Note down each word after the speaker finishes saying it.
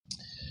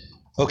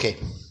Okay,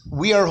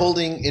 we are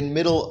holding in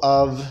middle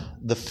of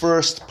the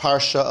first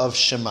parsha of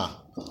Shema,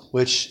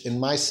 which in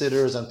my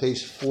siddur is on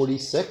page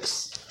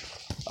 46.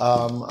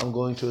 I'm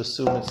going to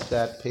assume it's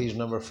that page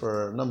number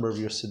for a number of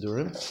your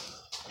siddurim.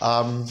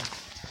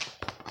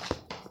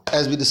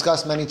 As we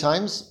discussed many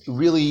times,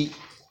 really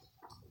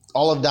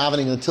all of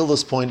davening until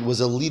this point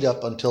was a lead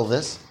up until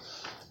this.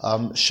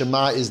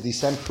 Shema is the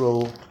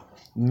central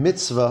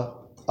mitzvah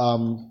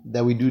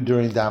that we do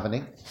during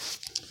davening.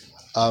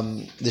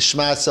 The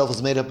Shema itself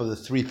is made up of the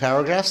three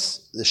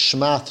paragraphs. The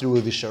Shema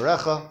through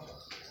Visharecha,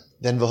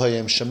 then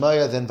V'hoyem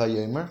Shemaya, then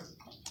Vayomer.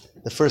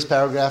 The first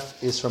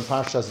paragraph is from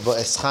Parshas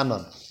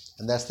Va'eschanan,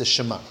 and that's the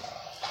Shema.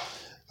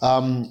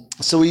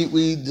 So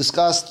we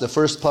discussed the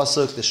first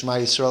pasuk, the Shema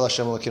Yisrael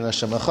Hashem Elokeinu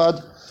Hashem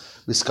Echad.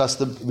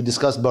 We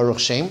discussed Baruch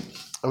Shem,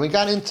 and we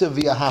got into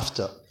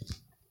Ve'ahavta.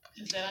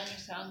 Is that on your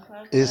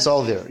SoundCloud? It's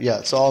all there. Yeah,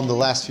 it's all in the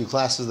last few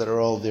classes that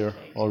are all there,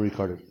 all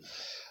recorded.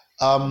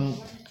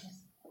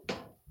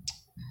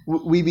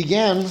 We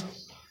began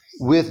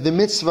with the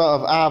mitzvah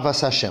of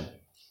Ahavas Hashem.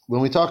 When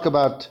we talk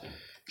about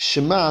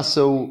Shema,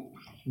 so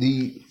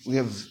we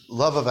have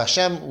love of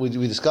Hashem, we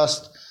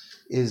discussed,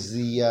 is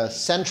the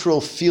central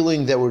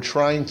feeling that we're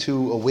trying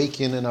to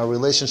awaken in our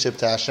relationship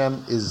to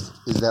Hashem, is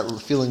that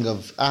feeling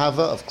of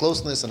Ahava, of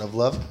closeness and of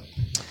love.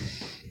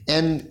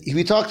 And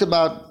we talked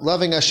about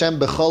loving Hashem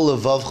b'chol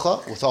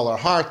levavcha, with all our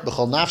heart,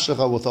 b'chol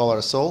nafshecha, with all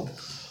our soul,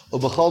 or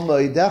b'chol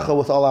ma'idecha,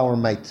 with all our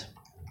might.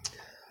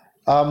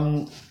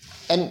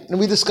 And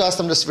we discussed,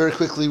 I'm just very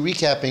quickly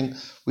recapping,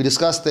 we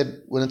discussed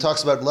that when it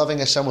talks about loving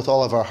Hashem with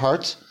all of our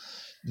heart,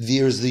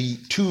 there's the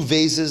two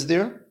vases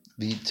there,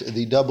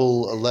 the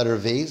double letter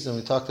vase, and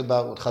we talked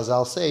about what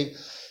Chazal say,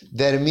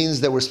 that it means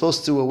that we're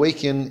supposed to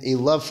awaken a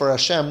love for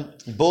Hashem,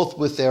 both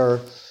with our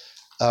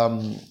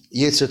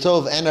Yetzer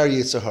Tov and our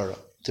Yetzer Hara,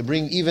 to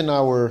bring even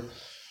our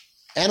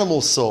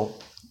animal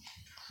soul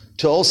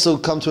to also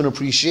come to an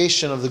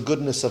appreciation of the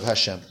goodness of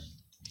Hashem.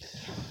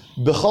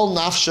 B'chol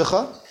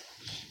nafshecha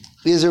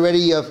is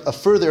already a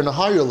further and a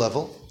higher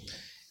level,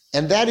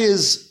 and that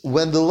is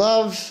when the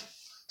love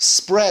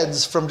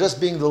spreads from just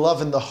being the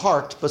love in the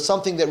heart, but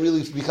something that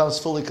really becomes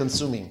fully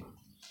consuming.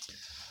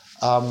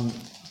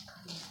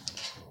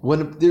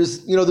 When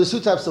there's two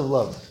types of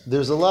love.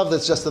 There's a love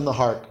that's just in the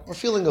heart, or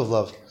feeling of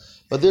love,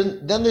 but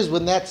then there's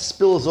when that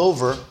spills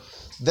over,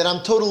 then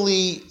I'm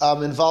totally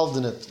involved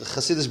in it.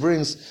 Chassidus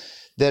brings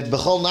that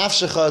b'chol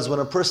nafshecha is when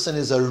a person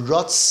is a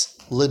rotz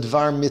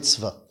lidvar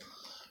mitzvah.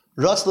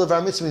 Ratz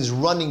levar mitzvah means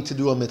running to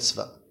do a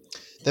mitzvah.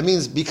 That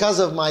means because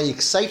of my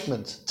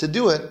excitement to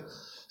do it,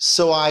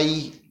 so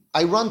I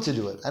run to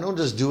do it. I don't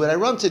just do it, I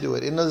run to do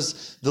it. And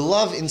the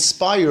love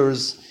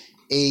inspires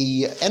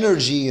a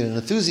energy and an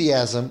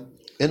enthusiasm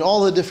in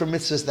all the different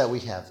mitzvahs that we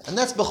have. And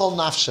that's b'chol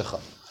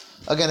nafshecha.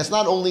 Again, it's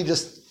not only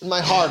just in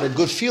my heart, a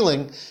good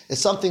feeling,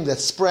 it's something that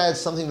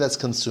spreads, something that's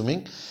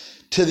consuming,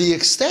 to the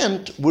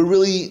extent where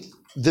really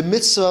the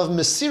mitzvah of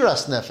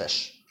mesiras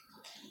nefesh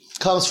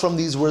comes from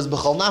these words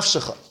b'chol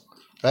nafshecha.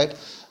 Right?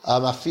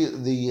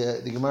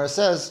 The Gemara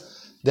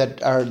says that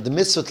the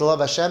mitzvah to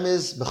love Hashem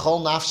is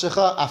b'chol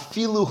nafshecha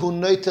afilu hu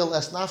noitel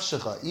es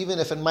nafshecha. Even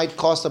if it might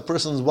cost a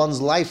person's one's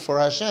life for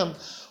Hashem,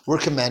 we're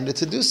commanded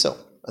to do so.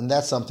 And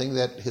that's something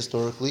that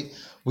historically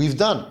we've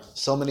done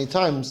so many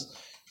times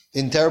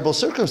in terrible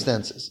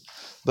circumstances.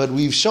 But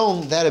we've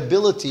shown that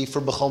ability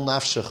for b'chol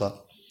nafshecha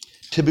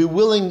to be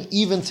willing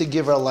even to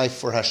give our life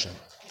for Hashem.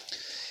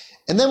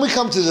 And then we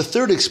come to the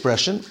third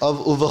expression of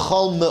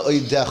uv'chol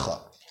me'oidecha.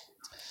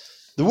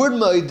 The word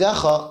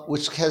ma'oidecha,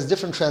 which has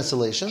different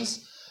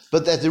translations,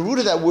 but at the root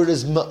of that word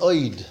is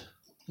ma'oid.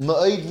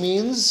 Ma'oid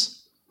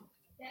means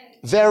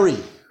very.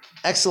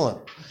 Excellent.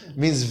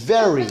 Means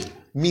very.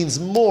 Means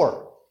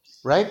more.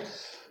 Right?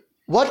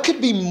 What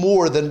could be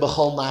more than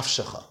b'chol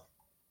nafshecha?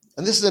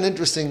 And this is an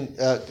interesting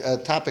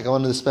topic I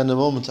wanted to spend a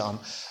moment on.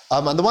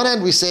 On the one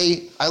hand, we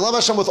say, I love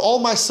Hashem with all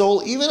my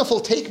soul, even if He'll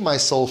take my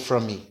soul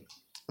from me.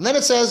 And then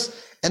it says,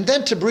 and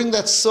then to bring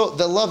that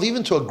love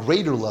even to a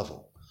greater level.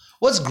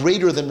 What's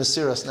greater than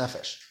mesiras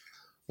nefesh?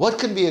 What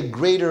can be a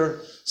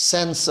greater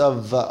sense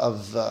of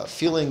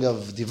feeling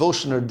of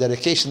devotion or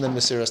dedication than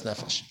mesiras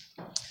nefesh?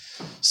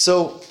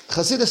 So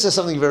Chassidus says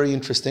something very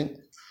interesting.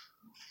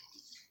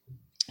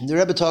 The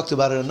Rebbe talked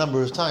about it a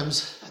number of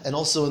times, and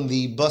also in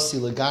the Basi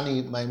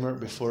Lagani Maimer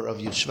before of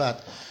Yud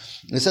Shvat.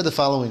 And he said the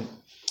following.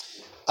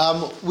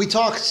 We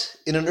talked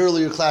in an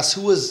earlier class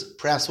who was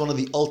perhaps one of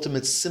the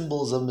ultimate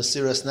symbols of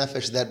mesiras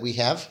nefesh that we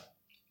have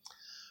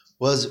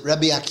was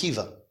Rabbi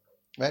Akiva.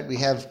 Right? We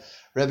have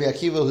Rabbi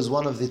Akiva, who's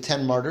one of the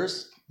 10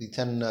 martyrs, the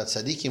 10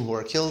 tzaddikim who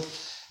are killed,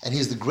 and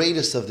he's the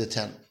greatest of the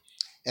 10.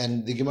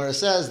 And the Gemara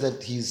says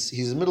that he's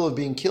in the middle of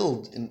being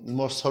killed in the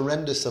most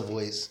horrendous of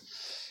ways.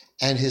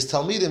 And his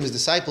talmidim, his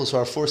disciples who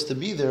are forced to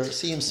be there,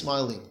 see him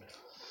smiling.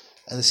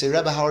 And they say,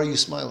 Rabbi, how are you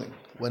smiling?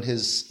 When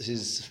his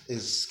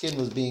skin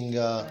was being...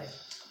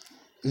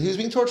 he was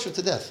being tortured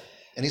to death,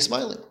 and he's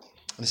smiling.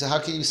 And they say, how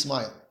can you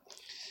smile?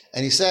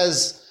 And he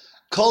says,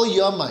 Kol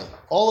yomai,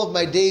 all of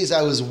my days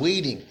I was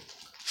waiting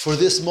for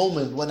this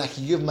moment when I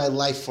can give my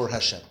life for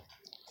Hashem.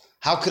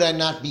 How could I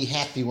not be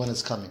happy when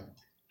it's coming?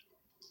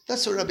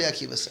 That's what Rabbi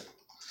Akiva said.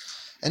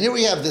 And here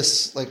we have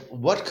this,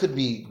 what could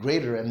be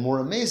greater and more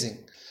amazing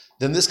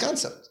than this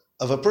concept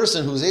of a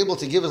person who's able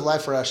to give his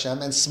life for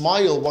Hashem and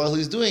smile while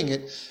he's doing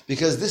it,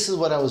 because this is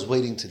what I was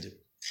waiting to do.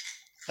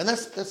 And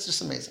that's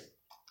just amazing.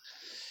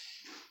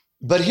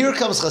 But here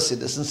comes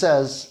Chassidus and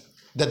says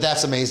that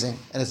that's amazing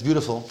and it's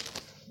beautiful,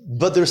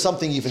 but there's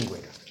something even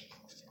greater.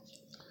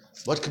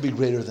 What could be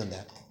greater than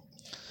that?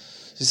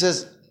 He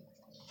says,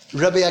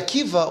 Rabbi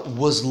Akiva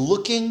was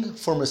looking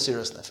for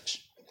Mesiras Nefesh.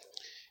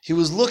 He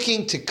was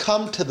looking to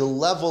come to the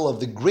level of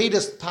the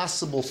greatest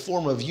possible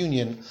form of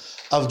union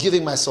of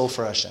giving my soul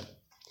for Hashem.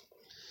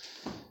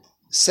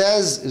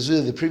 Is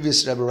really the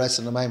previous Rebbe writes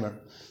in the Maimer.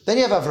 Then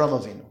you have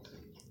Avram Avinu.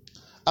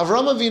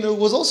 Avram Avinu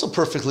was also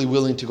perfectly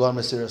willing to go on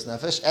Mesiras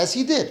Nefesh, as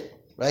he did.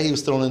 Right? He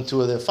was thrown into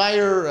the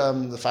fire,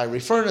 the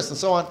fiery furnace, and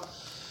so on.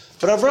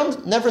 But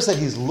Avram never said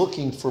he's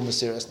looking for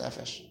Mesiras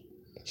Nefesh.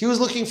 He was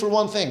looking for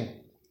one thing: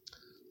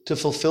 to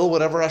fulfill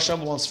whatever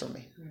Hashem wants from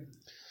me.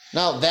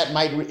 Now that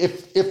might,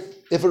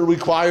 if it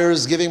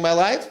requires giving my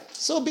life,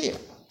 so be it.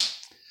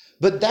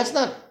 But that's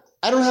not.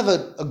 I don't have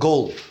a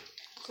goal.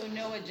 So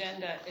no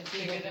agenda is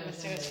bigger than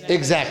Mesiras Nefesh.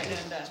 Exactly.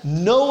 Agenda.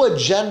 No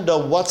agenda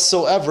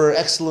whatsoever,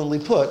 excellently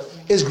put,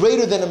 is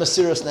greater than a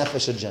Mesiras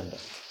Nefesh agenda.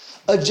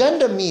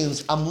 Agenda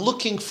means I'm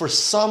looking for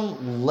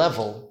some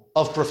level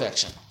of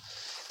perfection.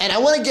 And I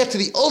want to get to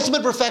the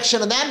ultimate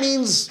perfection, and that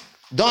means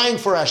dying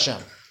for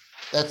Hashem.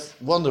 That's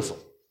wonderful.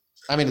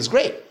 I mean, it's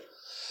great.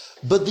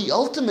 But the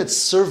ultimate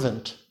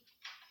servant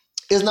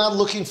is not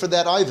looking for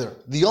that either.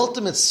 The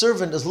ultimate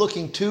servant is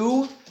looking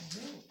to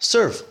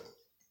serve.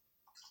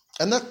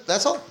 And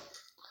that's all.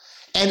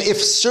 And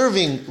if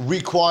serving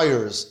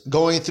requires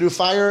going through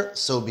fire,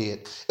 so be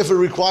it. If it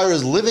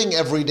requires living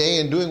every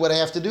day and doing what I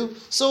have to do,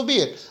 so be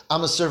it.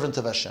 I'm a servant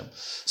of Hashem.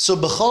 So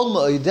B'chol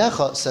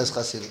Ma'idecha, says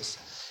Chassidus,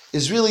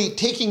 is really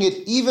taking it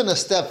even a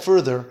step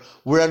further,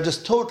 where I'm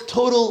just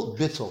total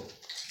bittul,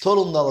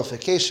 total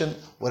nullification.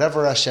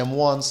 Whatever Hashem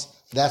wants,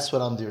 that's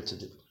what I'm there to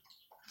do.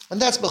 And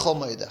that's B'chol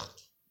Ma'idecha.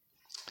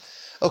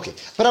 Okay,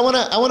 but I want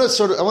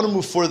to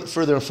move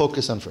further and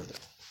focus on further.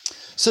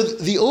 So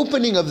the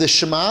opening of the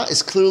Shema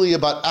is clearly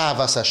about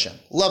Ahavas Hashem,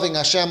 loving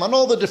Hashem on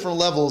all the different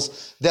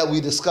levels that we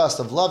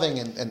discussed of loving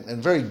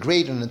and very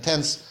great and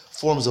intense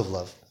forms of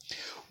love.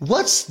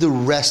 What's the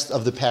rest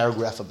of the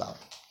paragraph about?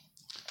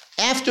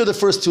 After the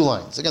first two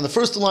lines. Again, the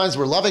first two lines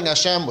were loving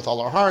Hashem with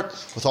all our heart,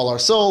 with all our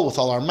soul, with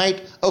all our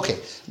might. Okay,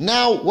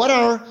 now what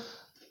are...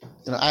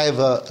 I have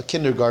a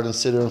kindergarten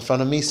sitter in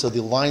front of me, so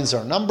the lines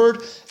are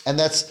numbered, and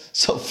that's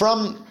so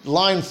from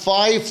line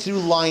 5 through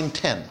line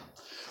 10,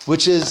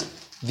 which is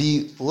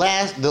the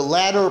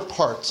latter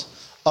part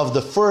of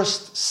the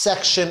first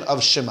section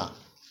of Shema.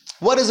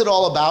 What is it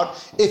all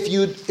about?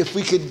 If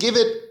we could give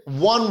it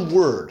one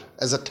word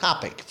as a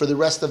topic for the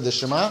rest of the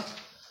Shema,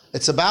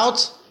 it's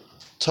about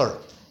Torah.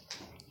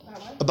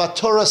 About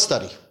Torah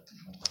study.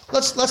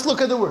 Let's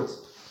look at the words.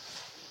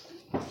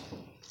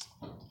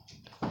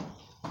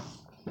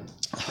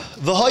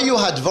 V'hayu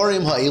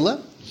hadvarim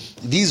ha'ila,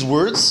 these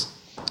words,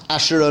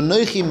 asher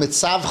anochi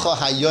mitzavcha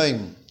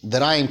hayom,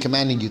 that I am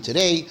commanding you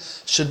today,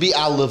 should be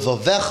al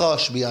levavecha,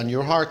 should be on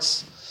your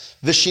hearts.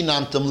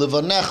 V'shinantam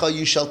levanecha,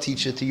 you shall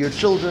teach it to your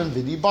children.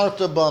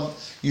 V'dibarta bam,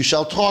 you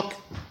shall talk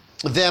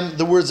them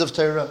the words of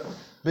Torah.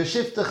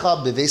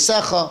 V'shiftecha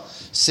b'veisecha,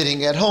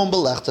 sitting at home.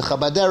 B'lechtecha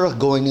baderech,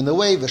 going in the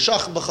way.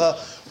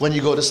 V'shachbecha, when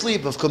you go to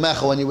sleep.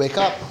 V'kumecha, when you wake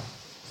up.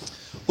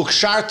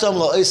 Ukshartam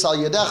la'is al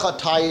yadecha,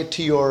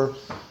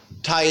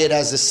 tie it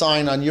as a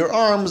sign on your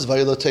arms.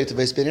 V'yilotei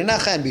teves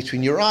b'nenecha, and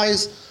between your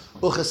eyes.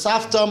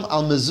 Uchesaftam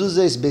al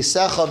mezuzes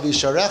beisecha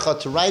v'isharecha,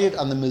 to write it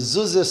on the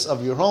mezuzes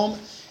of your home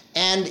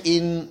and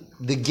in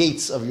the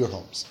gates of your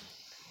homes.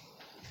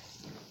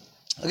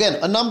 Again,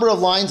 a number of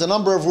lines, a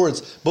number of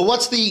words. But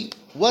what's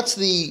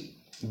the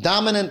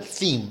dominant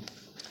theme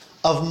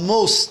of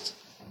most,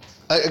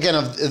 again,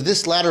 of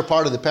this latter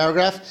part of the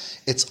paragraph?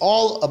 It's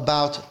all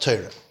about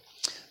Torah.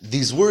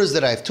 These words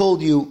that I've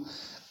told you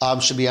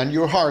should be on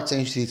your hearts, and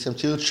you should teach them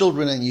to your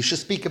children, and you should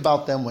speak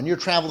about them when you're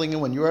traveling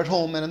and when you're at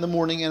home and in the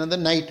morning and in the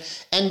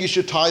night, and you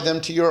should tie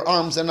them to your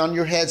arms and on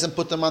your heads and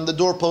put them on the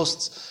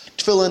doorposts,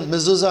 tefillin,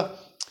 mezuzah.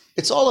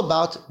 It's all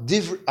about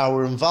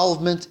our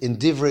involvement in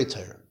divrei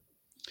Torah.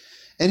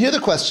 And here the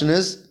question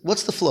is,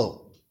 what's the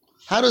flow?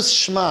 How does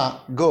Shema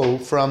go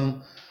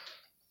from,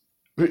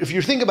 if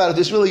you think about it,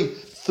 there's really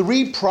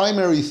three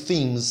primary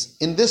themes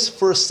in this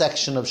first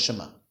section of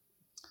Shema.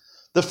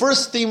 The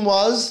first theme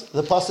was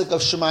the pasuk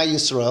of Shema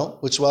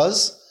Yisrael, which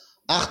was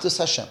Achdus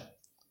Hashem,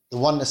 the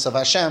oneness of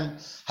Hashem,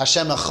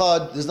 Hashem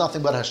Echad, there's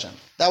nothing but Hashem.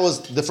 That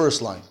was the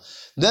first line.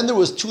 Then there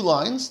was two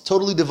lines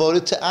totally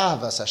devoted to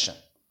Ahavas Hashem,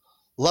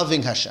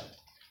 loving Hashem.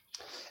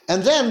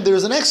 And then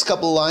there's the next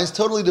couple of lines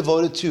totally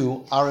devoted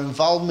to our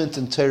involvement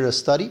in Torah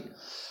study,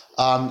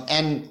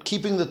 and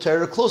keeping the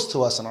Torah close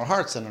to us in our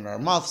hearts and in our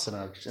mouths and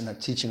our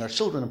teaching our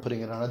children and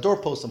putting it on a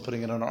doorpost and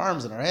putting it on our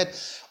arms and our head,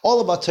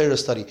 all about Torah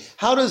study.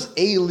 How does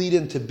A lead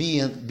into B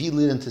and B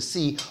lead into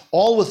C,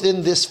 all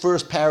within this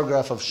first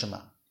paragraph of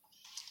Shema?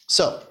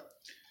 So,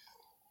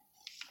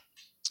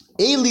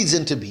 A leads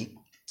into B.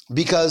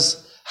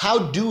 Because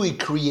how do we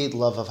create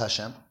love of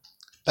Hashem?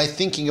 By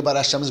thinking about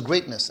Hashem's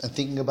greatness and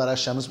thinking about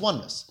Hashem's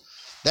oneness.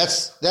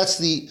 That's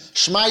the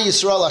Shema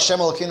Yisrael Hashem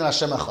Elokeinu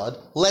Hashem Echad.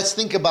 Let's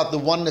think about the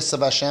oneness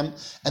of Hashem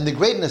and the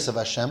greatness of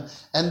Hashem,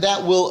 and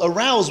that will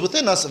arouse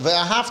within us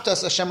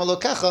Ve'ahavta Hashem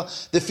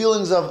Elokecha, the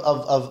feelings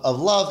of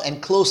love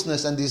and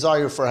closeness and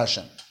desire for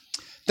Hashem.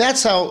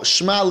 That's how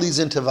Shema leads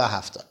into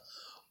Ve'ahavta.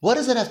 What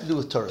does that have to do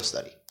with Torah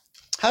study?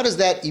 How does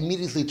that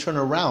immediately turn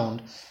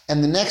around?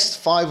 And the next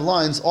 5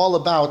 lines all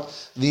about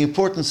the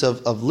importance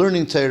of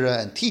learning Torah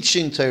and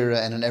teaching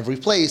Torah and in every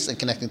place and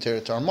connecting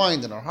Torah to our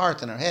mind and our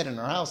heart and our head and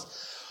our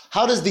house.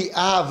 How does the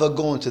Ahava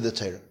go into the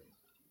Torah?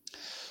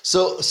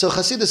 So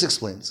Chassidus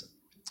explains.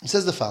 He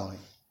says the following.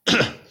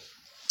 Because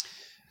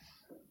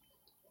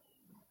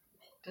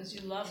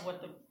you love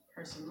what the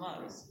person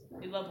loves.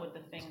 You love what the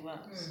thing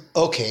loves.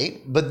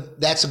 Okay, but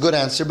that's a good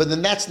answer. But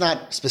then that's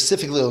not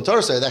specifically on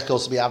Torah. That could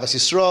also be Avas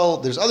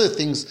Yisrael. There's other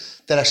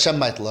things that Hashem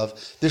might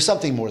love. There's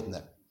something more than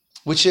that,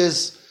 which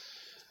is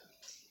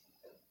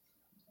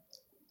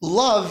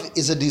love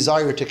is a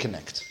desire to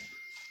connect.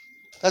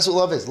 That's what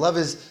love is. Love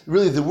is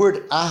really the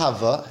word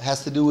ahava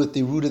has to do with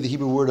the root of the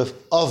Hebrew word of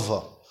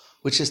ava,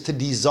 which is to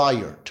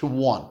desire, to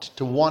want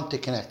to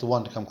connect, to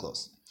want to come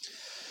close.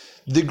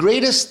 The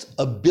greatest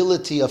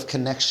ability of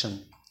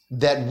connection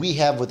that we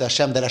have with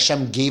Hashem, that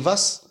Hashem gave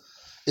us,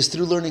 is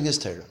through learning His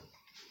Torah.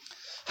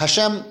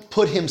 Hashem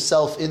put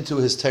Himself into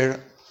His Torah.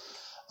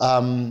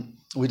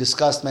 We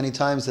discussed many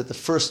times that the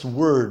first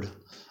word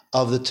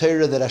of the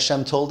Torah that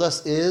Hashem told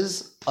us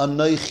is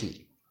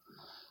Anoichi.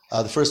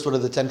 The first word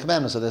of the 10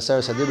 Commandments of the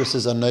Aseret HaDibros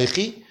says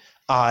Anoichi,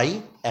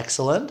 I,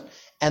 excellent.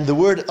 And the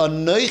word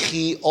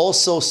Anoichi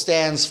also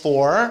stands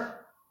for,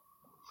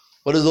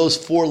 what are those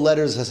 4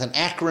 letters as an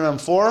acronym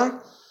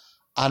for?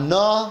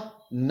 Ana,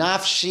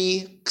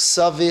 Nafshi,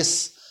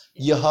 Ksavis,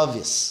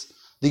 Yehavis.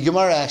 The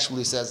Gemara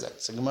actually says that.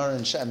 It's a Gemara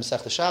in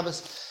Masechta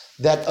Shabbos,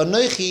 that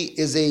Anoichi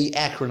is a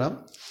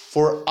acronym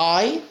for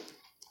I,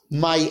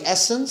 my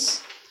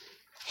essence,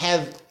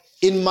 have,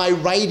 in my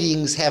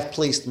writings, have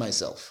placed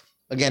myself.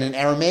 Again, in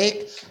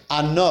Aramaic,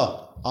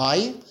 Ana,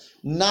 I,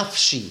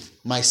 Nafshi,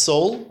 my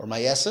soul, or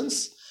my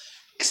essence,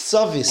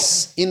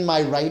 Ksavis, in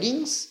my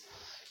writings,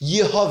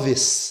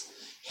 Yehavis,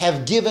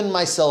 have given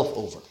myself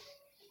over.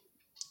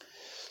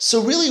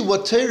 So really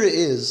what Torah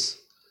is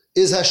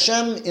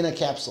Hashem in a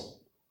capsule.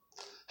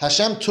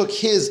 Hashem took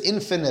His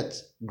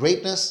infinite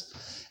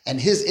greatness and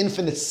His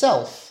infinite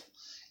self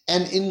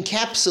and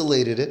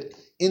encapsulated it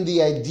in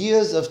the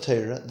ideas of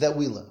Torah that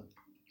we learn.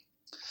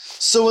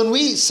 So when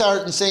we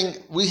start and saying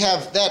we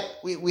work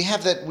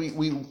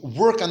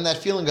on that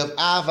feeling of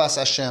avas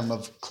Hashem,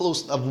 of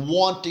close, of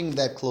wanting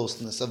that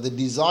closeness, of the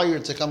desire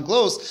to come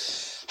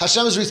close,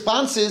 Hashem's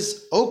response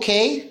is,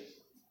 okay,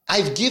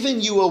 I've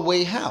given you a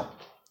way how.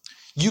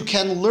 You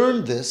can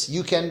learn this,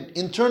 you can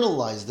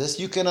internalize this,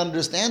 you can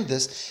understand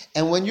this,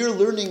 and when you're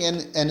learning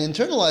and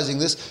internalizing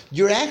this,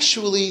 you're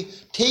actually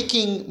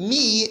taking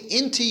me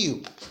into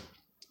you.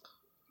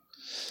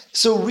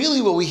 So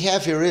really what we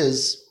have here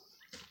is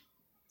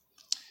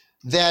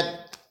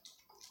that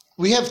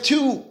we have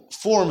 2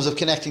 forms of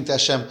connecting to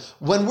Hashem.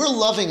 When we're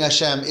loving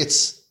Hashem,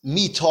 it's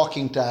me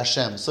talking to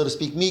Hashem, so to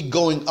speak, me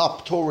going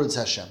up towards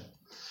Hashem.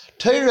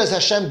 Torah is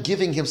Hashem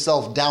giving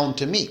Himself down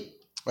to me.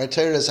 Right?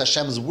 Torah is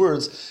Hashem's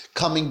words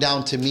coming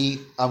down to me,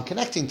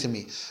 connecting to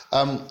me.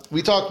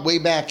 We talked way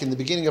back in the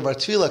beginning of our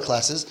Tefillah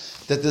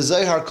classes that the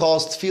Zohar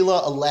calls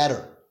Tefillah a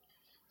ladder,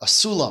 a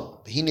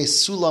sulam. Hine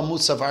sulam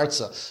mutzav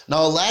arza.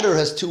 Now a ladder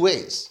has 2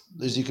 ways.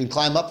 You can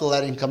climb up the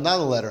ladder and come down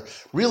the ladder.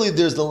 Really,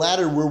 there's the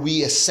ladder where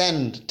we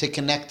ascend to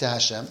connect to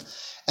Hashem.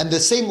 And the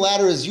same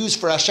ladder is used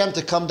for Hashem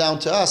to come down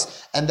to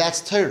us, and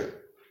that's Torah.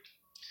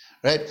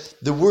 Right?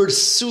 The word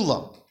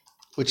sulam,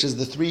 which is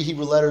the 3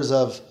 Hebrew letters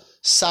of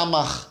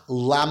Samach,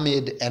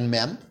 Lamid, and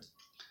Mem,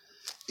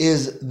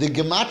 is the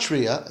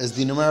gematria, is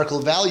the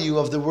numerical value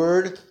of the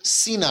word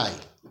Sinai,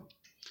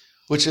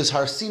 which is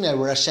Har Sinai,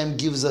 where Hashem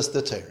gives us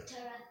the Torah.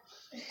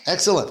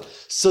 Excellent.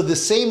 So the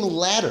same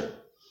ladder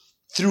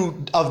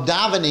of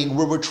davening,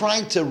 where we're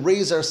trying to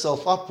raise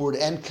ourselves upward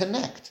and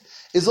connect,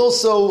 is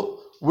also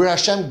where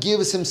Hashem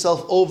gives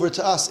Himself over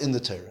to us in the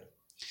Torah.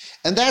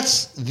 And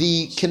that's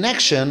the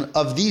connection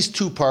of these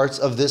 2 parts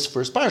of this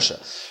first parsha.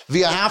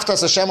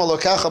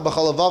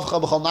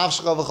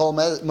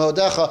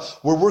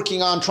 We're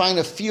working on trying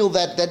to feel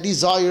that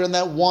desire and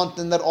that want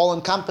and that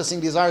all-encompassing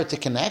desire to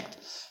connect.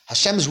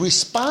 Hashem's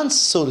response,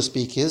 so to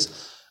speak,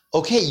 is,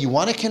 okay, you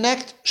want to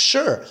connect?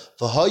 Sure.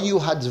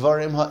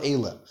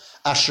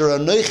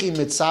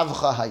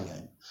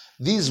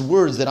 These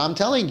words that I'm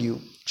telling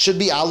you should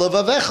be alav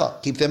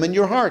avecha. Keep them in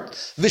your heart.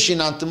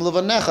 Vishinantim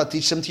levanecha.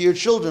 Teach them to your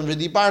children.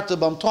 V'dibarta,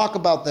 talk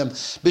about them.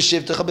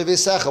 B'shivtecha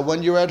b'vesecha.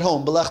 When you're at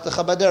home.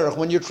 B'lechtecha b'derech.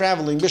 When you're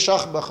traveling.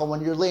 B'shachbecha.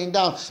 When you're laying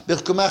down.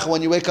 B'chkumecha.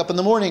 When you wake up in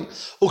the morning.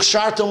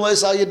 Ukshartam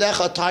leis al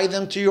yedecha. Tie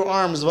them to your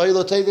arms.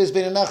 V'yiloteves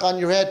b'nenecha, on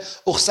your head.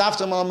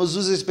 Uchsaftam al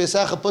mezuzis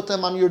b'secha. Put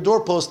them on your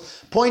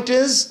doorpost. Point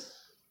is,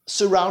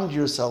 surround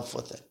yourself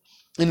with it.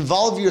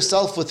 Involve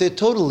yourself with it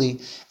totally,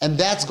 and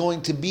that's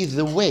going to be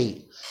the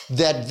way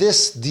that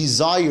this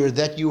desire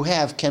that you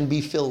have can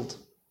be filled.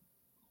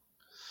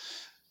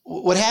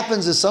 What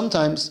happens is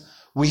sometimes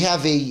we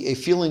have a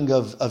feeling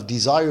of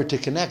desire to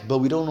connect, but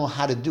we don't know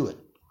how to do it.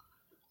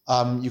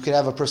 You could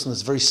have a person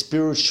that's very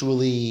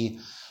spiritually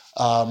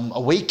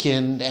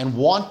awakened and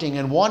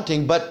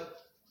wanting, but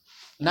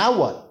now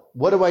what?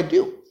 What do I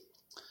do?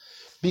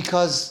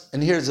 Because,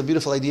 and here's a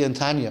beautiful idea in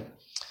Tanya.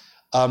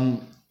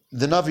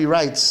 The Navi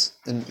writes,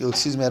 and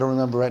excuse me, I don't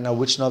remember right now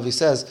which Navi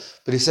says,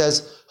 but he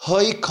says,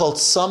 Hoi kol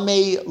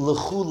tzamei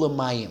lechu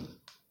l'mayim.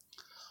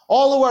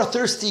 All who are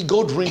thirsty,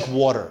 go drink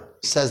water,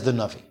 says the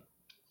Navi.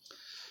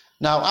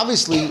 Now,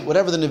 obviously,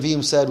 whatever the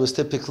Nevi'im said was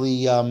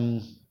typically,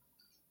 what's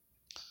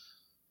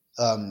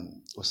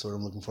the word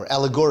I'm looking for?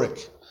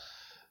 Allegoric.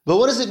 But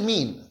what does it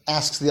mean?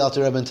 Asks the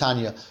Alter Rebbe in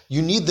Tanya.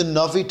 You need the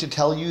Navi to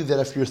tell you that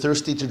if you're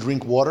thirsty to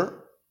drink water.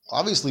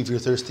 Obviously, if you're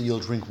thirsty, you'll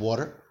drink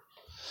water.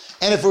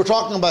 And if we're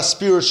talking about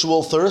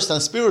spiritual thirst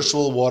and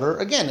spiritual water,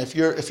 again, if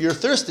you're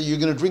thirsty, you're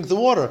going to drink the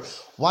water.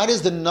 Why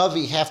does the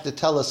Navi have to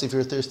tell us if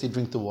you're thirsty,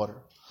 drink the water?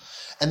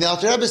 And the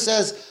Alter Rebbe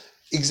says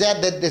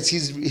that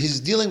he's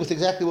dealing with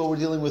exactly what we're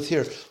dealing with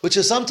here, which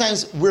is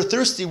sometimes we're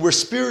thirsty, we're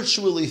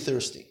spiritually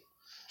thirsty,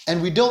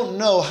 and we don't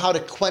know how to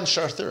quench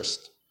our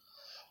thirst.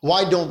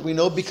 Why don't we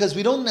know? Because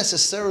we don't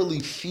necessarily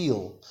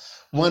feel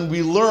when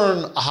we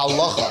learn a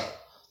halacha.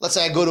 Let's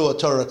say I go to a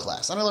Torah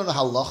class and I learn a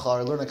halacha or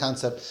I learn a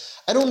concept.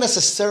 I don't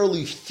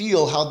necessarily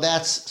feel how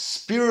that's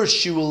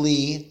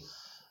spiritually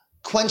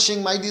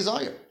quenching my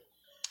desire.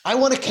 I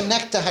want to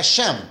connect to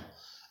Hashem,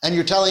 and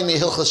you're telling me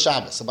Hilchos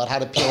Shabbos about how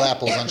to peel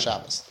apples on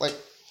Shabbos. Like,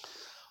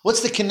 what's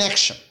the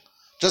connection?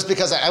 Just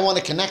because I want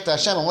to connect to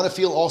Hashem, I want to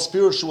feel all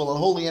spiritual and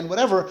holy and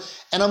whatever,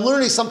 and I'm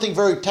learning something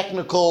very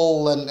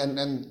technical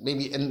and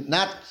maybe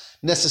not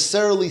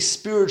necessarily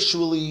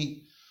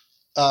spiritually,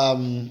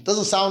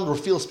 doesn't sound or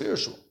feel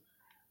spiritual.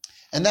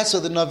 And that's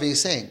what the Navi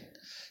is saying.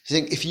 He's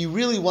saying, if you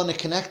really want to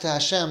connect to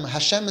Hashem,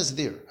 Hashem is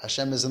there.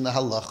 Hashem is in the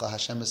halacha,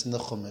 Hashem is in the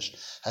chumash,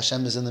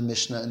 Hashem is in the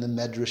Mishnah, in the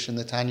Medrash, in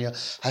the Tanya.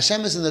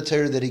 Hashem is in the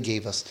Torah that He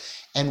gave us.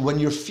 And when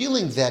you're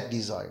feeling that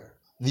desire,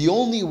 the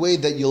only way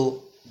that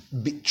you'll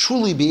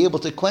truly be able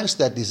to quench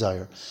that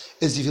desire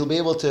is if you'll be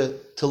able to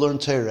learn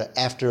Torah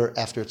after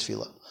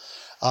Tefillah.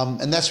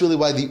 And that's really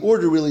why the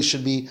order really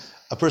should be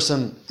a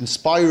person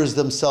inspires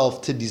themselves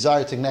to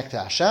desire to connect to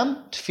Hashem,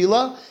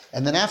 Tefillah,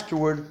 and then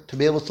afterward to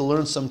be able to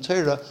learn some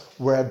Torah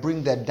where I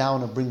bring that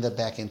down and bring that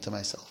back into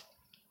myself.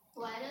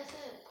 Why does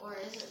it, or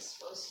is it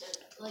supposed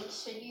to, like,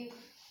 should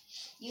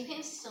you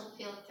can still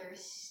feel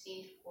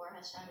thirsty for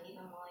Hashem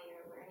even while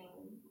you're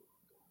learning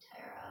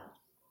Torah.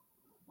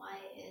 Why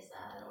is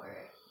that?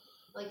 Or,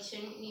 like,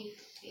 shouldn't you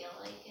feel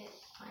like it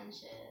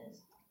quenches?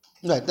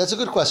 Right, that's a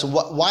good question.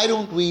 Why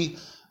don't we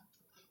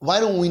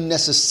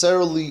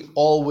necessarily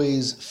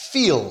always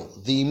feel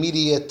the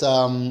immediate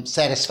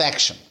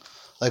satisfaction?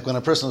 Like when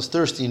a person is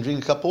thirsty and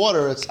drink a cup of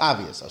water, it's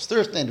obvious. I was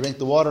thirsty and drink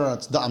the water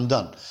and I'm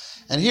done.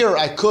 And here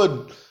I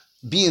could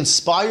be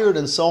inspired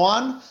and so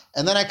on,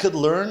 and then I could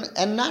learn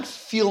and not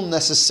feel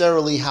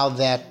necessarily how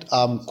that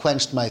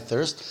quenched my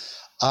thirst.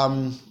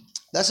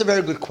 That's a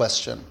very good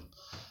question.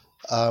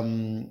 How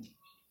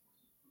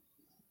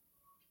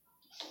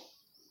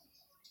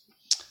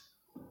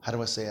do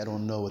I say I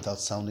don't know without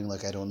sounding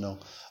like I don't know?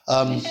 She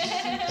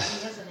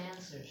has an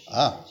answer.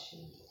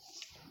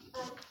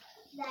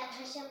 That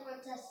Hashem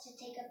wants us to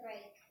take a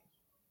break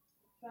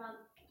from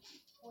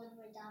when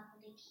we're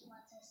davening. He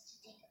wants us to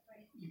take a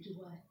break. You do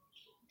what?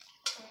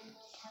 And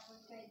have a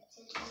break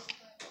to do something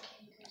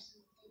or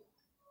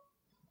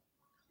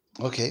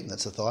something. Okay,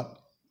 that's a thought.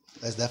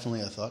 That's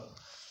definitely a thought.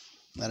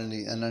 Not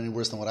any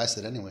worse than what I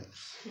said anyway.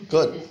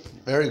 Good.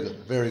 Very good.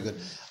 Very good.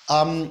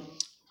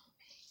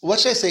 What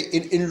should I say?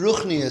 In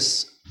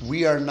Ruchnius,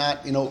 we are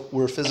not,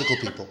 we're physical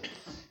people.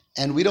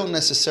 And we don't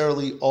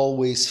necessarily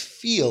always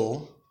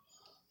feel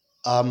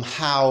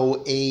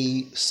how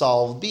A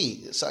solve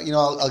B. So,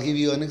 I'll give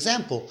you an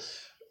example.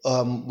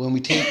 When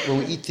we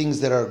eat things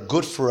that are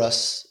good for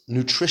us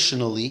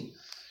nutritionally,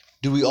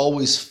 do we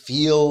always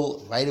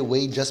feel right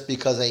away just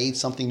because I ate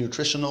something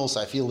nutritional,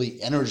 so I feel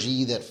the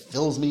energy that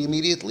fills me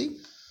immediately?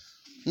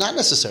 Not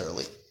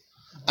necessarily.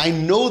 I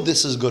know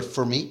this is good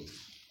for me,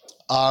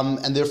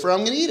 and therefore I'm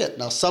going to eat it.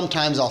 Now,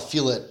 sometimes I'll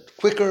feel it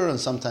quicker and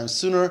sometimes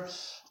sooner.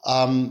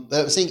 But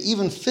I'm saying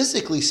even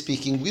physically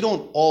speaking, we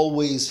don't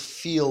always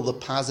feel the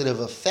positive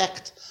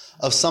effect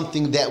of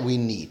something that we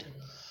need.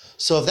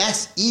 So if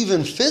that's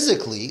even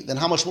physically, then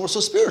how much more so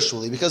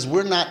spiritually? Because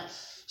we're not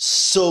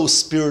so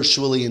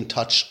spiritually in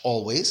touch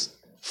always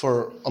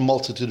for a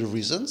multitude of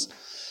reasons.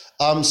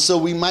 So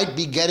we might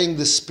be getting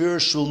the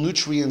spiritual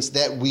nutrients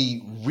that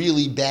we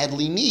really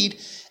badly need,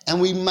 and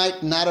we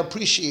might not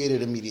appreciate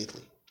it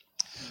immediately.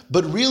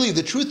 But really,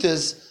 the truth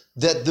is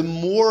that the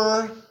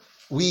more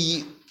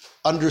we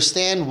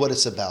understand what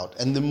it's about,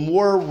 and the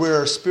more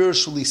we're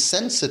spiritually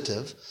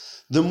sensitive,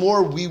 the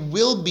more we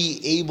will be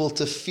able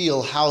to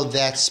feel how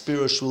that's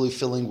spiritually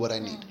filling what I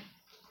need.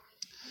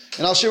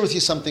 And I'll share with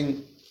you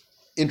something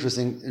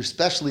interesting,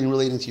 especially in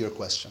relating to your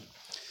question.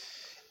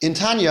 In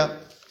Tanya,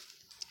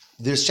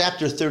 there's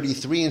chapter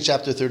 33 and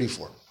chapter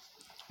 34.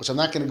 which I'm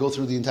not going to go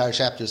through the entire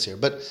chapters here,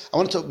 but I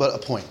want to talk about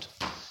a point.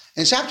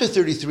 In chapter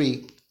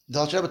 33, the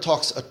Alter Rebbe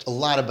talks a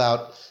lot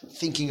about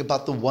thinking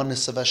about the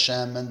oneness of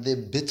Hashem and the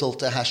bittul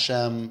to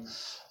Hashem,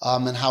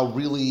 and how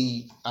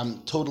really I'm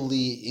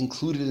totally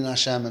included in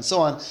Hashem and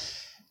so on.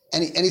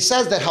 And he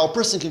says that how a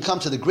person can come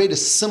to the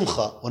greatest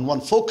simcha when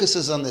one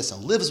focuses on this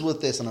and lives with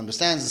this and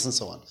understands this and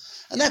so on.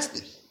 And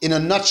that's, in a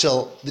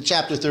nutshell, the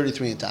chapter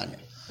 33 in Tanya.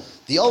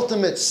 The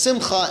ultimate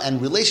simcha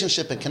and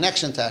relationship and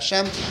connection to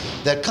Hashem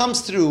that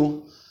comes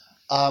through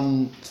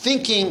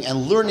thinking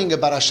and learning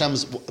about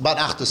about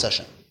Achdus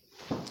Hashem.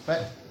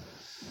 Right?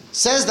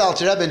 Says the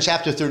Alter Rebbe in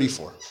chapter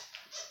 34.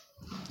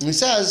 And he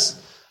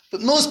says,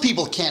 but most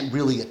people can't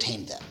really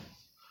attain that.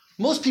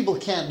 Most people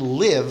can't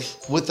live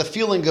with the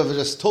feeling of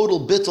just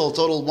total bittul,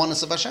 total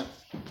oneness of Hashem.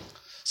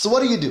 So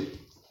what do?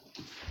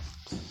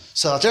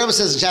 So Alter Rebbe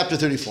says in chapter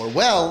 34,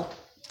 well,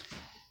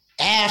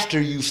 after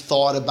you've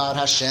thought about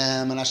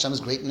Hashem and Hashem's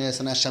greatness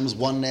and Hashem's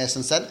oneness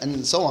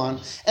and so on,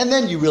 and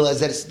then you realize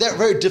that it's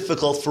very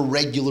difficult for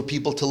regular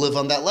people to live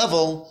on that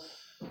level,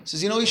 he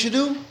says, you know what you should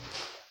do?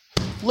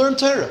 Learn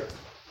Torah.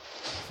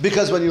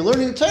 Because when you're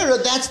learning Torah,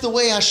 that's the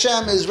way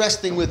Hashem is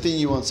resting within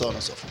you and so on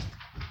and so forth.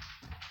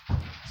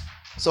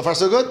 So far,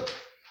 so good?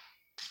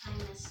 I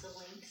missed the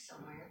link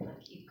somewhere, but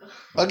keep going.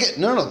 Okay,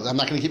 no, I'm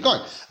not going to keep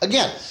going.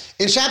 Again,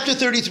 in chapter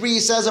 33, he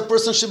says a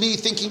person should be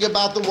thinking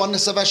about the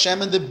oneness of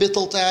Hashem and the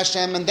bittul to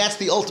Hashem, and that's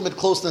the ultimate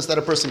closeness that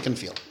a person can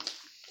feel.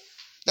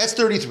 That's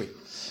 33.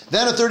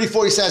 Then at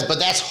 34, he says, but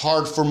that's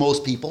hard for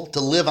most people to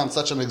live on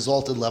such an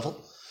exalted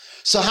level.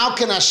 So how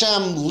can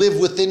Hashem live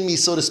within me,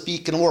 so to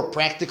speak, in a more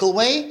practical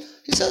way?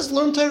 He says,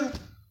 learn Torah.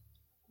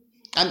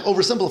 I'm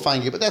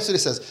oversimplifying it, but that's what he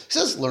says. He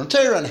says, learn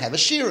Torah and have a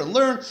shir and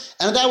learn,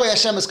 and that way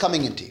Hashem is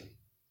coming into you.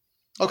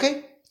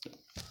 Okay?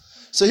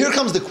 So here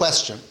comes the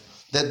question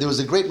that there was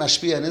a great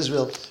mashpia in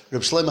Israel,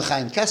 Reb Shlomo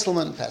Chaim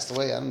Kesselman, passed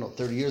away,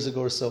 30 years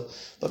ago or so,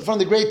 but from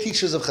the great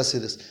teachers of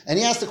Chassidus. And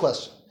he asked the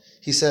question.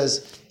 He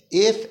says,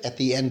 if at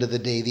the end of the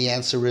day the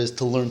answer is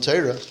to learn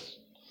Torah,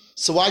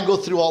 so why go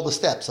through all the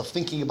steps of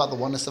thinking about the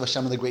oneness of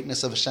Hashem and the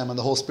greatness of Hashem and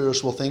the whole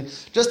spiritual thing?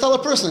 Just tell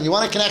a person, you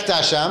want to connect to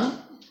Hashem?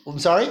 I'm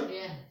sorry?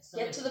 Yeah.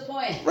 Get to the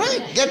point.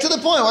 Right, get to the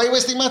point. Why are you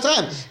wasting my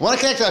time? You want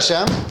to connect to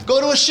Hashem? Go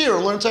to a shir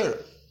and learn Torah.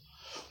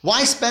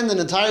 Why spend an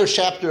entire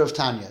chapter of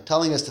Tanya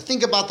telling us to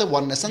think about the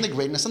oneness and the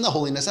greatness and the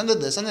holiness and the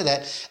this and the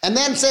that, and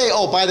then say,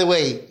 oh, by the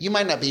way, you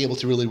might not be able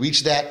to really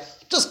reach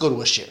that. Just go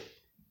to a shir.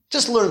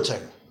 Just learn Torah.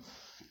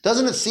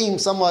 Doesn't it seem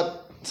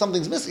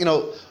something's missing?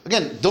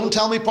 Again, don't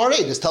tell me part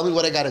A. Just tell me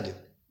what I got to do.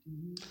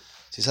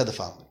 So he said the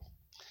following.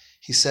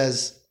 He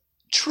says,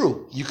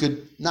 true, you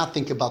could not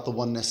think about the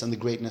oneness and the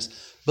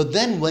greatness, but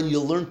then when you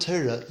learn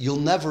Torah, you'll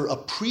never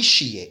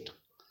appreciate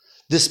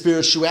the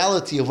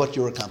spirituality of what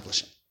you're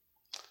accomplishing.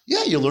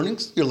 Yeah, you're learning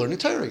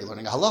Torah, you're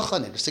learning a halacha,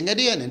 an interesting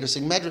idea, an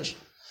interesting medrash.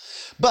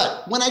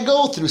 But when I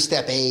go through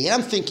step A,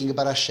 and I'm thinking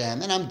about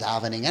Hashem, and I'm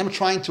davening, and I'm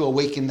trying to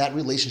awaken that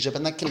relationship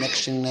and that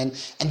connection and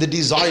the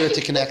desire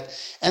to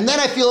connect, and then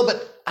I feel,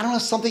 but I don't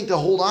have something to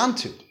hold on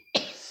to.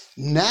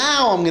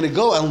 Now I'm going to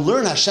go and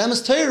learn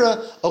Hashem's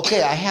Torah.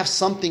 Okay, I have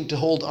something to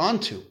hold on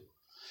to,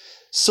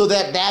 so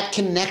that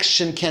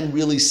connection can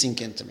really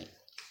sink into me.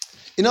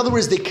 In other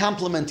words, they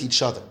complement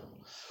each other.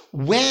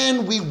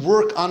 When we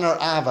work on our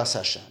Avas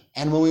Hashem,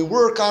 and when we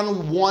work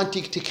on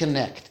wanting to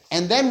connect,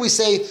 and then we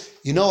say,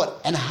 you know what,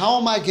 and how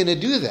am I going to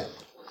do that?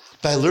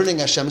 By learning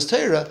Hashem's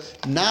Torah,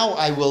 now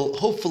I will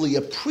hopefully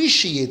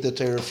appreciate the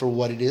Torah for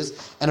what it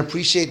is, and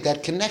appreciate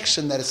that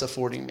connection that it's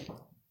affording me.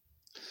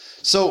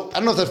 So, I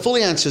don't know if that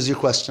fully answers your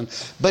question,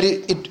 but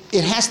it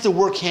has to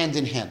work hand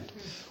in hand.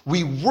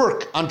 We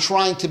work on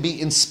trying to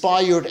be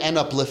inspired and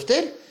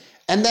uplifted,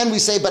 and then we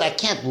say, but I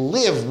can't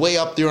live way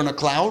up there in a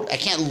cloud. I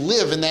can't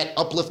live in that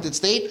uplifted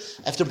state.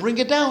 I have to bring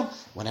it down.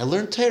 When I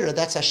learn Torah,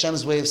 that's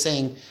Hashem's way of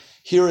saying,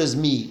 here is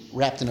me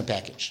wrapped in a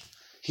package.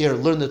 Here,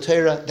 learn the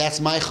Torah.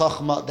 That's my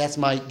chachma. That's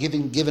my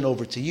given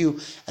over to you,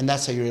 and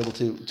that's how you're able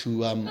to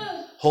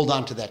hold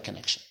on to that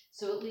connection.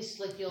 So at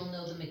least you'll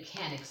know the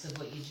mechanics of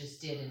what you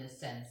just did in a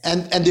sense.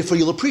 And therefore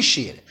you'll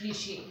appreciate it.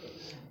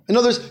 In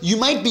other words, you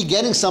might be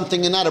getting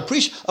something and not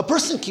appreciate. A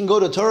person can go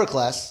to a Torah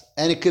class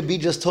and it could be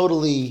just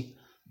totally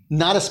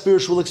not a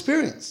spiritual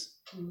experience.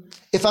 Mm-hmm.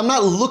 If I'm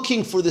not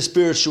looking for the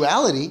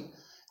spirituality,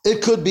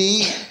 it could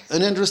be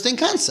an interesting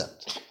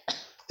concept.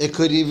 It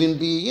could even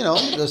be,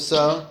 just,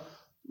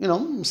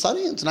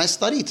 studying. It's a nice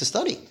study to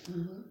study.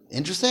 Mm-hmm.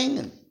 Interesting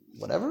and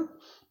whatever.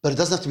 But it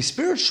doesn't have to be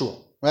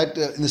spiritual. Right?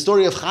 In the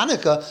story of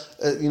Hanukkah,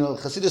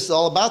 Chassidus is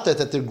all about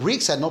that the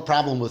Greeks had no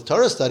problem with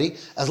Torah study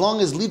as long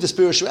as leave the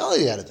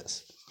spirituality out of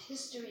this.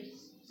 History.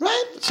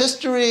 Right? It's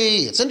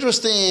history, it's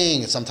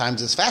interesting,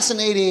 sometimes it's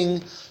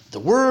fascinating, the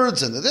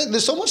words, and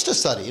there's so much to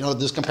study.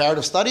 There's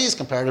comparative studies,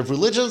 comparative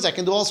religions, I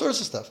can do all sorts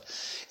of stuff.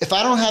 If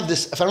I don't have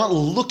this, if I'm not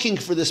looking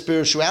for the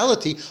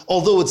spirituality,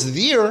 although it's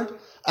there,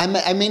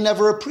 I may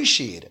never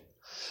appreciate it.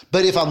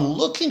 But if I'm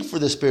looking for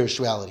the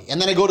spirituality,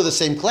 and then I go to the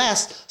same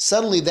class,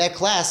 suddenly that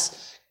class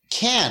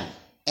can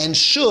and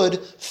should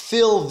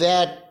fill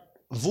that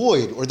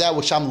void or that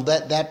which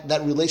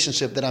that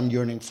relationship that I'm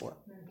yearning for.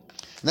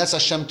 And that's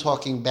Hashem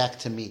talking back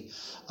to me.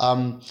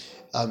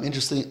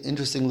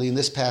 Interestingly, in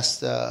this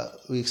past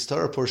week's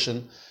Torah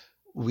portion,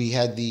 we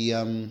had the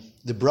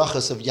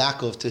brachas of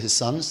Yaakov to his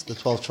sons, the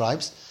 12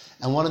 tribes,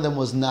 and one of them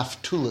was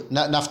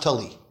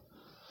Naphtali.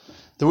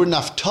 The word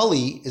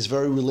Naphtali is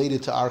very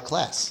related to our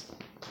class.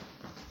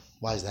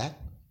 Why is that?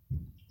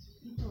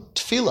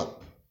 Tefillah.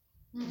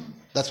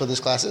 That's what this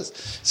class is.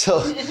 So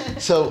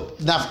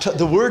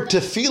the word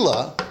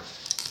Tefillah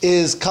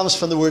comes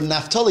from the word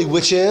Naphtali,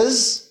 which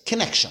is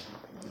connection.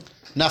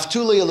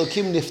 Naftuli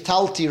Elokim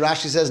Niftalti,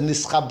 Rashi says,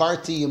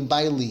 Nischabarti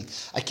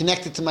Imbaili. I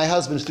connected to my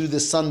husband through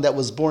this son that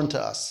was born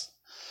to us.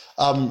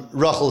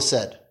 Rachel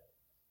said.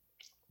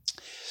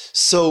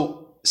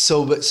 So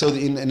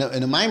in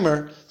a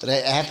mimer that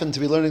I happened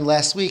to be learning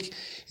last week,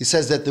 he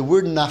says that the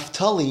word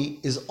Naftali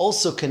is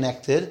also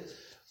connected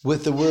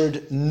with the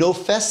word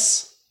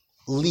Nofes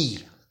Li.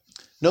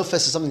 Nofes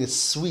is something that's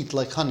sweet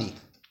like honey.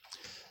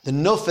 The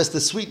Nofes,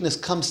 the sweetness,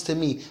 comes to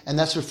me, and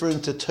that's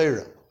referring to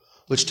Torah,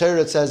 which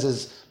Torah it says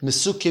is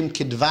Mesukim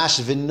Kidvash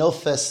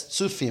V'Nofes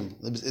Tzufim.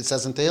 It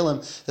says in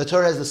Tehillim, the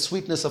Torah has the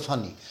sweetness of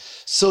honey.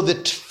 So the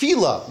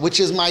tefillah, which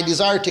is my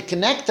desire to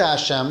connect to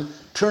Hashem,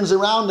 turns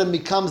around and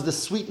becomes the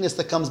sweetness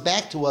that comes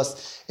back to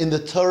us in the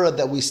Torah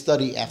that we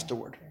study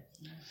afterward.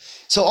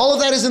 So all of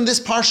that is in this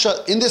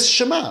parsha, in this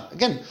Shema.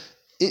 Again,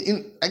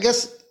 I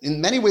guess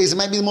in many ways it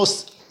might be the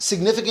most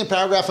significant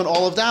paragraph in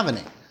all of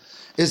davening.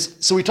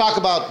 So we talk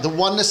about the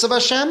oneness of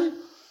Hashem,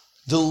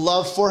 the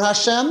love for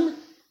Hashem,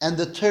 and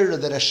the Torah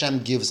that Hashem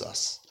gives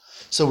us.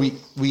 So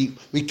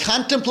we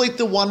contemplate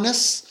the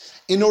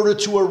oneness in order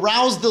to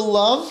arouse the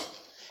love,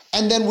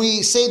 and then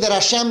we say that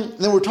Hashem,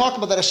 then we're talking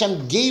about that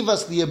Hashem gave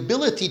us the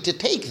ability to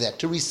take that,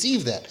 to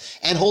receive that,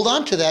 and hold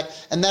on to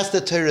that, and that's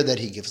the Torah that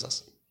He gives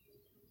us.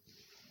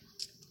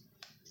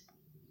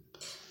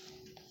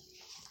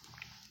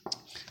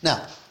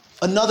 Now,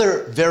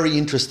 another very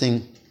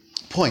interesting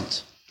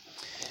point.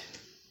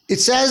 It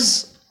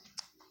says,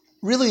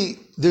 really,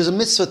 there's a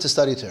mitzvah to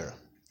study Torah.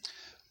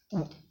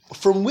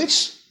 From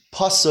which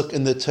pasuk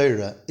in the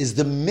Torah is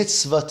the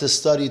mitzvah to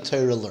study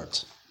Torah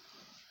learned?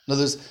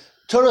 Now,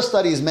 Torah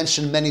study is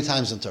mentioned many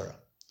times in Torah.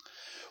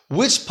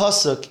 Which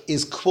pasuk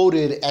is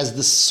quoted as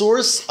the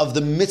source of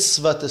the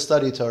mitzvah to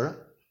study Torah?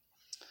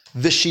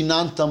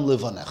 V'shinantam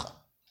levanecha.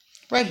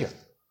 Right here.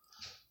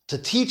 To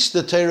teach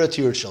the Torah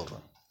to your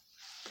children.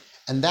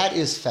 And that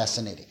is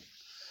fascinating.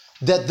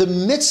 That the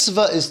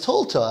mitzvah is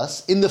told to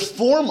us in the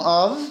form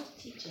of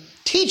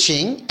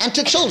teaching and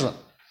to children.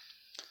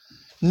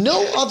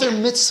 No other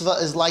mitzvah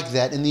is like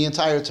that in the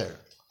entire Torah.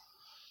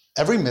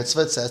 Every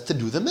mitzvah, it says to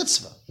do the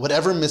mitzvah,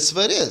 whatever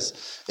mitzvah it is.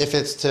 If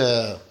it's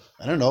to,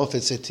 I don't know, if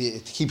it's to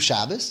keep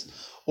Shabbos,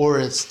 or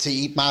it's to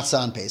eat matzah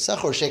on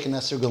Pesach, or sheken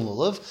esrog and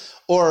lulav,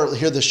 or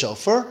hear the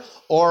shofar,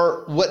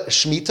 or what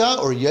Shemitah,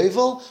 or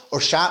Yovel, or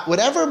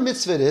whatever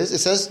mitzvah it is, it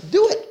says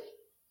do it.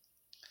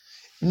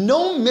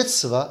 No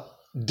mitzvah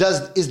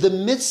is the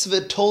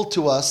mitzvah told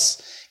to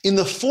us in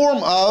the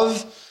form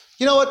of,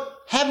 you know what,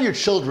 have your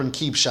children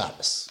keep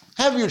Shabbos.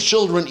 Have your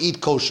children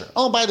eat kosher.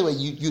 Oh, by the way,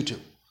 you too.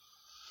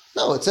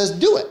 No, it says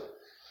do it.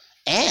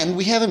 And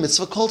we have a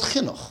mitzvah called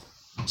chinuch.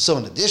 So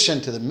in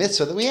addition to the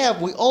mitzvah that we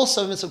have, we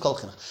also have a mitzvah called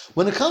chinuch.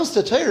 When it comes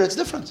to Torah, it's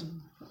different.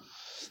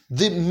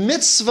 The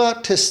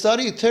mitzvah to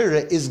study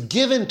Torah is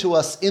given to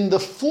us in the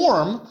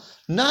form,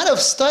 not of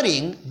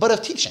studying, but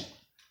of teaching.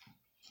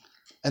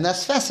 And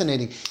that's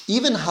fascinating.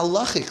 Even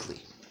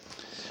halachically,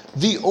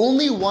 the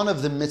only one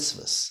of the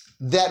mitzvahs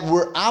that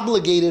we're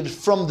obligated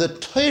from the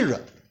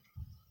Torah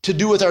to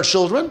do with our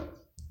children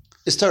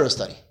is Torah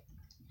study.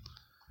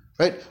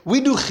 Right? We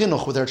do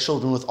chinuch with our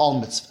children with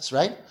all mitzvahs,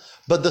 right?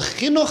 But the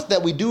chinuch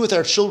that we do with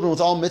our children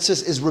with all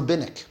mitzvahs is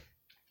rabbinic.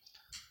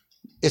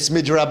 It's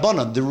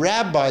midrabanan. The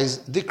rabbis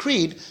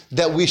decreed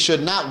that we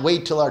should not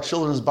wait till our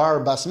children's bar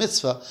bas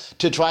mitzvah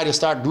to try to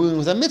start doing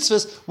with the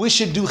mitzvahs. We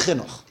should do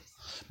chinuch.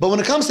 But when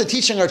it comes to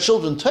teaching our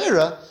children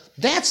Torah,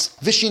 that's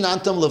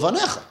vishinantam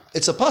levanecha.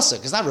 It's a pasuk.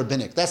 It's not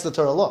rabbinic. That's the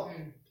Torah law.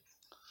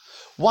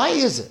 Why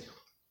is it?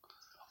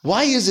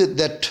 Why is it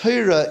that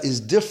Torah is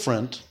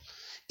different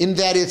in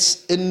that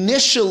it's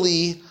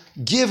initially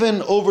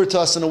given over to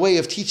us in a way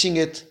of teaching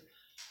it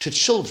to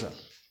children?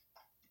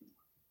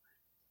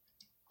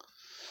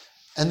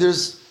 And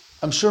there's,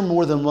 I'm sure,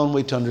 more than one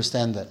way to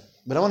understand that.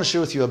 But I want to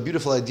share with you a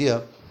beautiful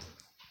idea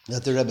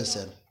that the Rebbe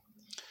said.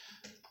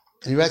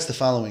 And he writes the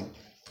following.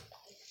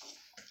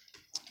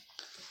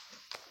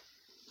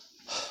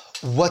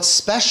 What's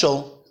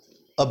special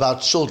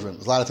about children,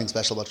 there's a lot of things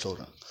special about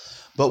children,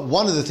 but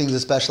one of the things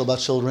that's special about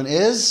children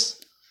is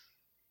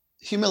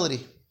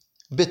humility,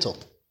 bittul.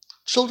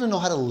 Children know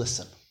how to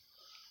listen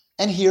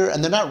and hear,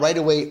 and they're not right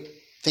away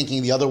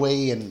thinking the other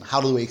way and how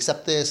do we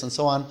accept this and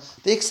so on.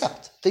 They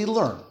accept, they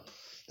learn.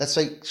 That's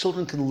why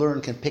children can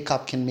learn, can pick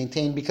up, can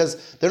maintain,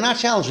 because they're not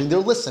challenging, they're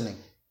listening.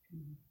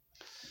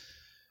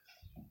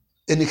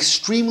 An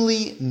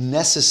extremely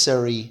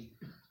necessary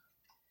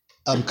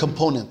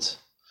component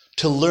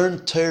to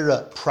learn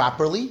Torah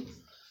properly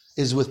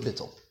is with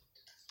bittul,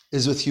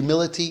 is with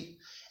humility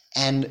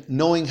and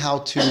knowing how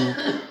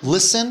to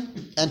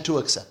listen and to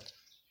accept.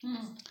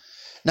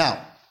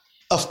 Now,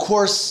 of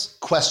course,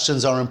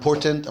 questions are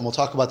important, and we'll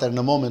talk about that in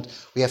a moment.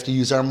 We have to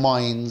use our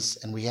minds,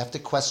 and we have to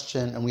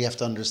question, and we have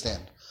to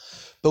understand.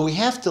 But we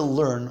have to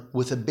learn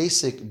with a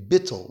basic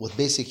bittul, with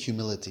basic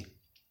humility.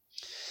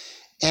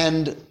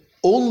 And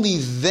only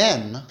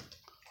then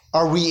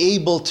are we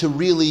able to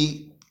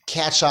really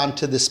catch on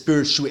to the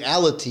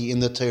spirituality in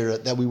the Torah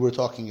that we were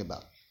talking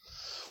about.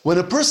 When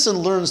a person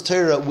learns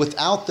Torah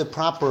without the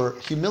proper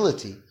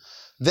humility,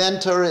 then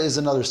Torah is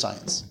another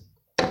science.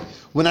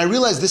 When I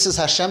realize this is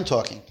Hashem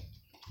talking,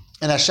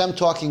 and Hashem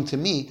talking to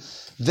me,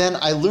 then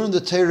I learn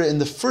the Torah in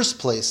the first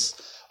place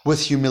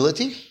with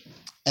humility,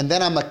 and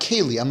then I'm a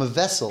keli, I'm a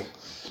vessel,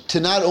 to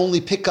not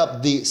only pick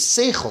up the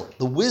seichel,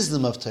 the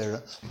wisdom of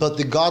Torah, but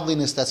the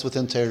godliness that's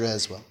within Torah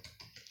as well.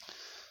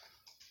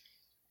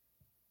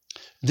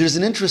 There's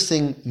an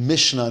interesting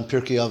Mishnah in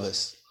Pirkei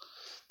Avos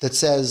that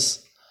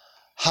says,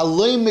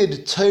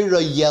 Haloimid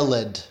Torah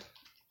yeled.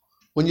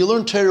 When you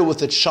learn Torah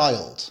with a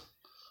child,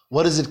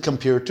 what does it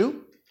compare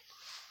to?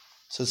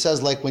 So it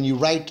says like when you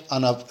write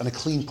on a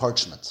clean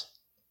parchment.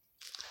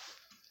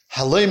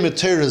 Haloimid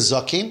Torah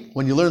zakin.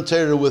 When you learn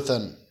Torah with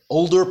an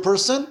older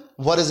person,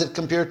 what does it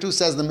compare to?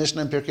 Says the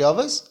Mishnah in Pirkei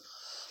Avos.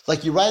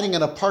 Like you're writing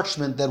on a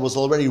parchment that was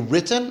already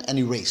written and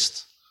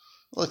erased.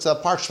 Well, it's a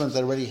parchment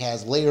that already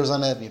has layers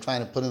on it and you're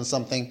trying to put in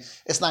something.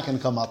 It's not going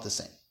to come out the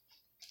same.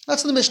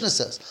 That's what the Mishnah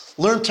says.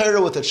 Learn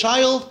Torah with a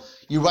child,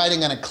 you're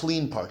writing on a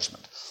clean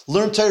parchment.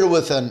 Learn Torah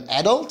with an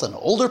adult, an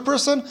older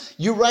person,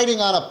 you're writing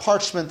on a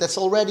parchment that's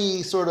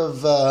already sort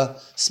of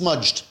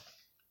smudged.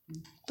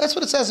 That's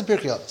what it says in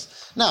Pirkei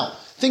Avos. Now,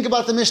 think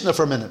about the Mishnah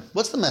for a minute.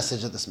 What's the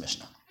message of this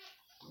Mishnah?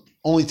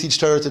 Only teach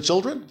Torah to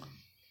children?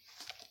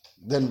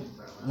 Then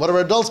what are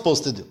adults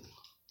supposed to do?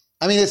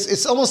 I mean,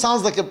 it almost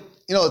sounds like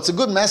it's a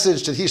good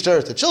message to teach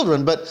Torah to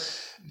children, but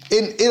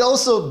it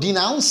also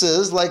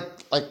denounces like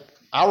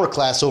our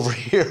class over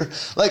here,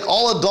 like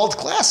all adult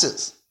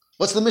classes.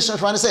 What's the Mishnah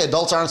trying to say?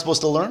 Adults aren't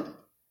supposed to learn?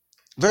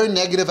 Very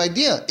negative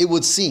idea, it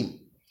would seem.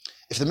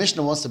 If the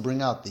Mishnah wants to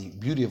bring out the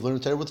beauty of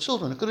learning Torah with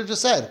children, it could have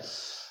just said,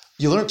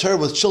 you learn Torah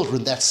with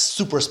children, that's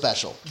super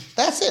special.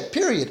 That's it,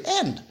 period,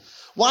 end.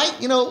 Why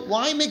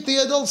make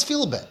the adults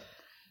feel bad?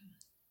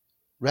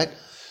 Right?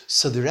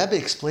 So the Rebbe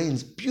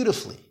explains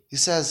beautifully. He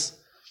says,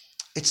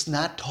 it's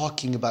not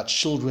talking about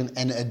children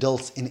and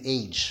adults in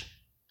age.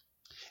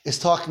 It's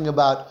talking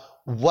about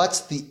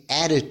what's the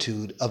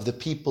attitude of the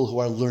people who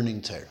are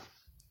learning Torah.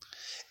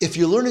 If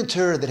you're learning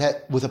Torah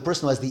with a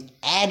person who has the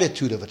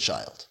attitude of a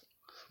child,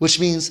 which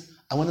means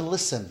I want to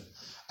listen,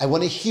 I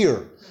want to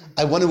hear,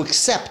 I want to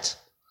accept.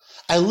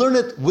 I learn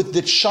it with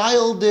the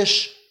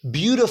childish,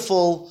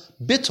 beautiful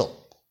bittul,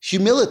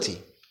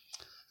 humility.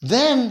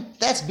 Then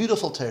that's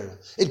beautiful Torah.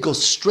 It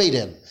goes straight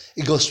in.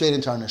 It goes straight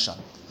into our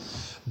neshama.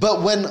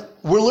 But when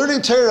we're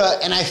learning Torah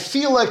and I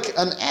feel like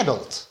an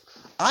adult,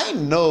 I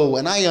know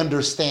and I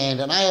understand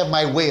and I have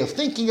my way of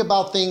thinking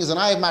about things and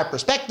I have my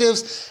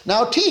perspectives.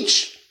 Now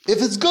teach. If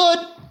it's good,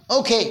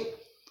 okay.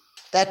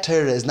 That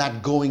Torah is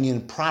not going in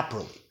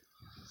properly.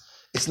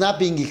 It's not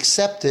being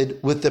accepted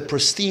with the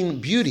pristine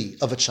beauty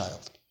of a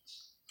child.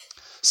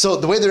 So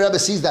the way the Rebbe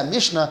sees that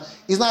Mishnah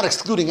is not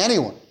excluding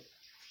anyone.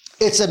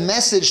 It's a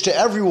message to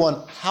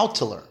everyone how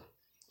to learn.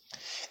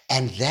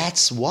 And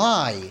that's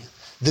why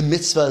the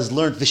mitzvah is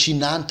learned,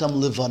 V'shinantam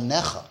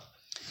levanecha.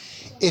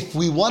 If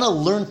we want to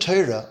learn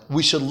Torah,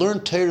 we should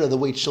learn Torah the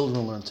way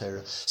children learn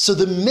Torah. So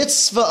the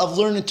mitzvah of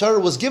learning Torah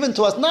was given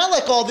to us, not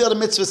like all the other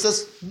mitzvahs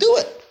says, do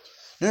it.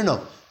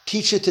 No.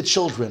 Teach it to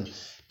children.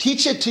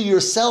 Teach it to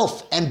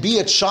yourself and be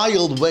a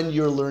child when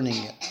you're learning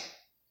it.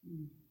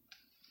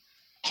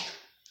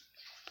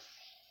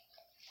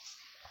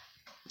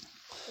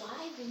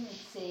 Why didn't it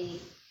say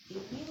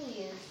it really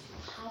is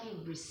how to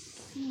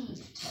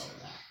receive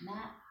Torah,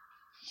 not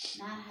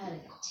how to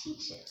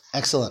teach it?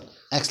 Excellent.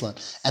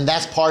 And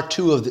that's part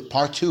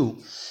two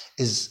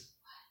is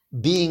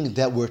being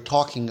that we're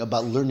talking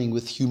about learning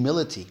with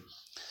humility.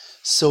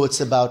 So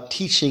it's about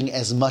teaching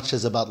as much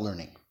as about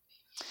learning.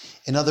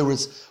 In other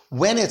words,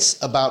 when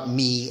it's about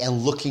me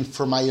and looking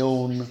for my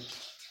own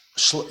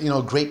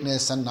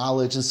greatness and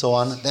knowledge and so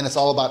on, then it's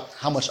all about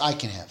how much I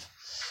can have.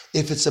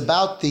 If it's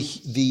about the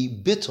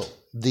bittul,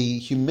 the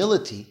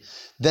humility,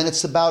 then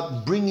it's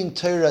about bringing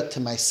Torah to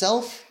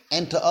myself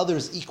and to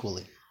others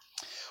equally.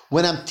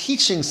 When I'm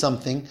teaching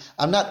something,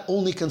 I'm not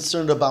only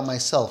concerned about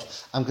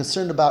myself, I'm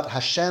concerned about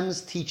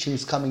Hashem's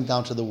teachings coming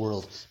down to the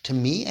world, to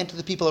me and to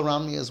the people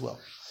around me as well.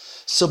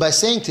 So by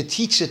saying to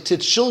teach it to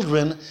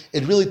children,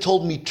 it really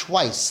told me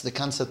twice the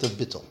concept of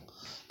bittul.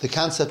 The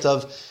concept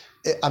of,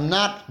 I'm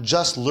not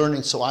just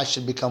learning so I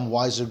should become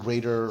wiser,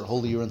 greater,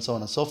 holier, and so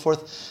on and so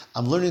forth.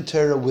 I'm learning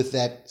Torah with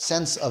that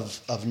sense of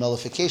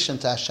nullification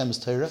to Hashem's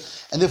Torah,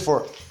 and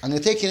therefore I'm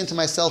going to take it into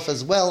myself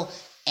as well,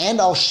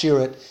 and I'll share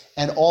it,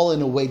 and all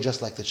in a way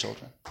just like the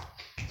children.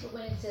 So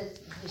when it says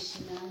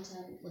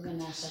Vishinantam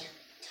Levanasa,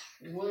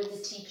 we're the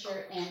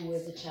teacher and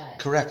we're the child.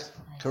 Correct.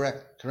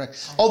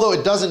 Although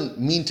it doesn't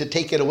mean to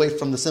take it away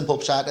from the simple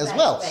pshat as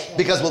well,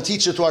 because we'll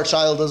teach it to our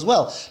child as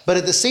well. But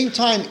at the same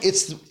time,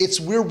 it's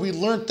where we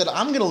learned that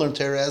I'm going to learn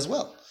Torah as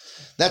well.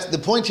 That's the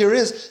point here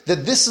is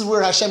that this is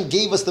where Hashem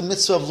gave us the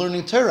mitzvah of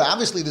learning Torah.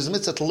 Obviously, there's a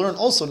mitzvah to learn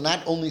also,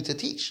 not only to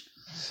teach.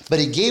 But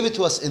He gave it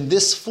to us in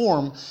this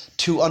form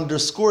to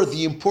underscore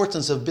the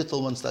importance of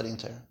bittul when studying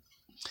Torah.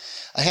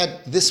 I had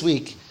this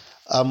week,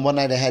 one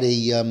night I had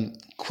a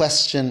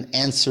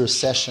question-answer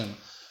session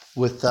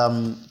with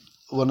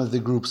one of the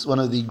groups, one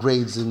of the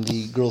grades in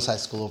the girls' high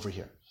school over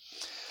here.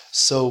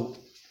 So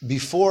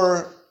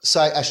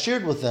I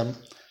shared with them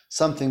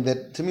something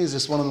that to me is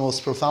just one of the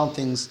most profound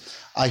things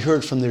I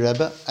heard from the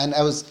Rebbe, and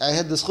I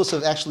had this chus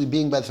of actually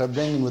being by the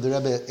Farbrengen where the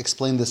Rebbe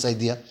explained this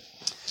idea.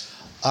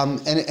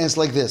 And it's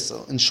like this,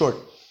 so in short.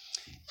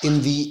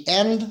 In the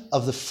end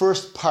of the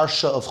first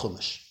parsha of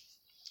Chumash,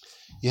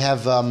 you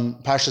have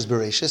Parshas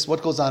Bereshis.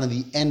 What goes on in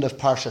the end of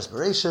Parshas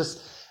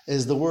Bereshis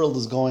is the world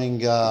is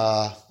going,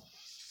 I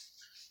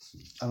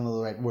don't know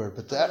the right word,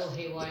 but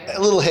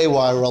a little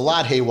haywire, or a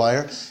lot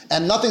haywire,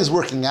 and nothing's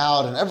working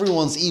out, and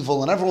everyone's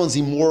evil, and everyone's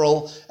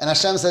immoral, and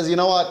Hashem says, you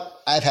know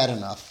what, I've had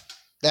enough.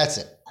 That's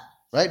it.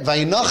 Right?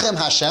 Vayinochem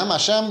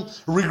Hashem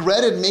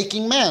regretted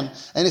making man.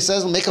 And He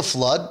says, make a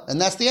flood, and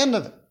that's the end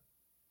of it.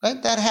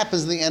 Right? That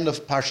happens in the end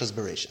of Parshas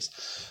Bereshis.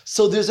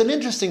 So there's an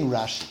interesting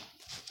Rashi.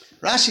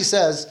 Rashi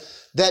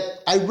says that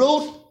I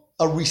wrote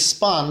a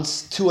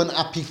response to an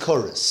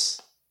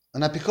Apikoros.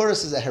 An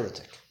Apikoros is a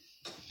heretic.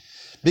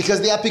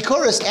 Because the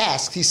Apikoros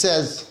asked, he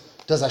says,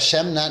 does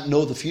Hashem not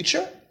know the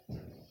future?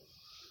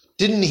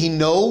 Didn't He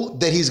know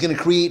that He's going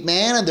to create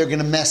man and they're going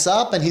to mess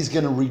up and He's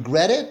going to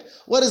regret it?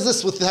 What is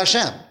this with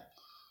Hashem?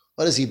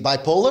 What is He,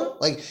 bipolar?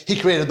 Like, He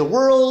created the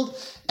world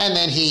and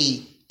then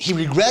He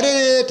regretted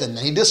it and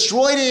then He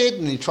destroyed it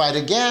and He tried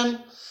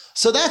again.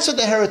 So that's what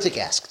the heretic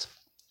asked.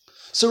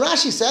 So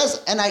Rashi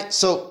says,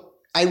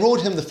 I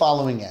wrote him the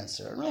following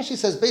answer. And Rashi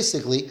says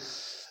basically,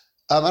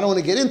 I don't want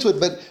to get into it,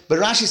 but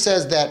Rashi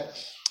says that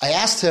I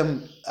asked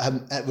him,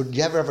 would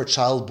you ever have a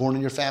child born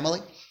in your family?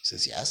 He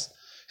says, yes.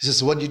 He says,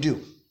 so what do you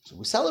do? So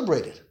we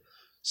celebrated.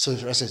 So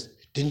Rashi says,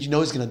 didn't you know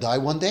he's going to die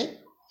one day?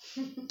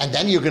 And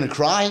then you're going to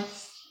cry.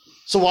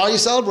 So why are you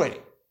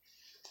celebrating?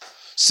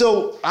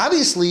 So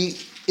obviously,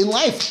 in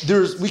life,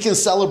 we can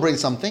celebrate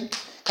something,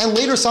 and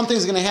later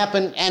something's going to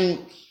happen, and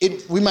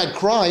we might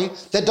cry.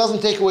 That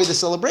doesn't take away the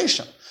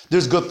celebration.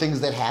 There's good things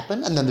that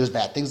happen, and then there's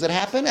bad things that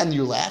happen, and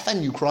you laugh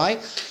and you cry.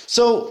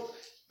 So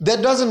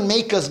that doesn't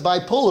make us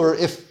bipolar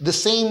if the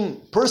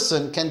same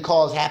person can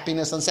cause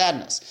happiness and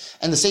sadness,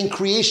 and the same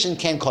creation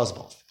can cause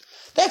both.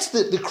 That's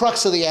the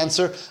crux of the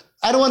answer.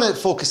 I don't want to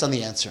focus on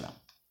the answer now.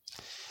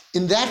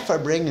 In that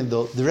Farbrengen,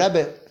 though, the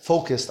Rebbe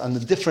focused on the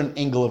different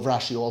angle of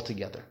Rashi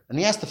altogether. And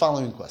he asked the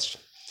following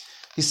question.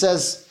 He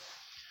says,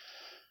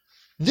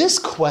 this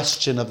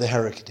question of the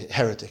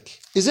heretic,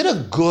 is it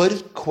a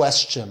good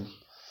question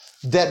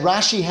that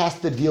Rashi has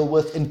to deal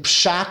with in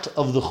Pshat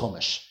of the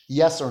Chumash?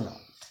 Yes or no?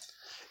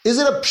 Is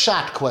it a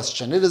Pshat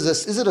question?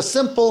 Is it a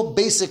simple,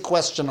 basic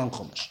question on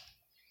Chumash?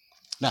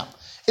 Now,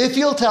 if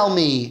you'll tell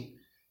me,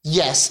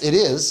 yes, it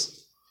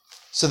is,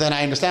 so then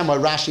I understand why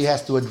Rashi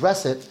has to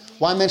address it.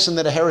 Why mention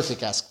that a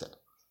heretic asked it?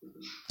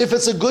 If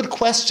it's a good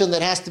question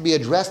that has to be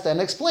addressed and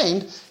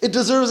explained, it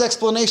deserves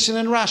explanation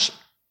in Rashi.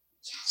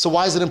 So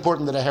why is it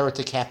important that a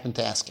heretic happened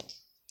to ask it?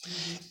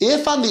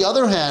 If, on the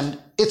other hand,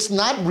 it's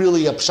not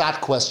really a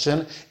pshat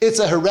question, it's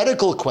a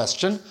heretical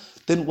question,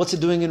 then what's it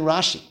doing in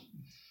Rashi?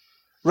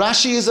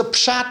 Rashi is a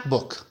pshat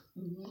book,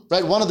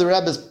 right? One of the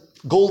Rebbe's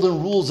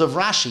golden rules of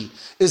Rashi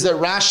is that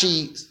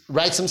Rashi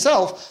writes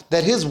himself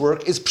that his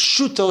work is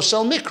pshuto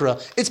shel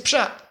mikra, it's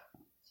pshat.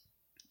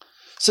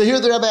 So here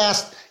the Rebbe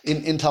asked,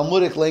 in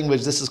Talmudic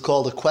language, this is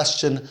called a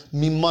question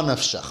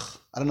mimanavshach.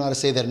 I don't know how to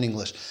say that in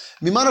English.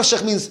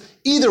 Mimanavshach means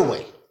either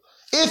way.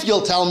 If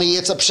you'll tell me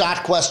it's a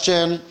pshat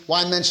question,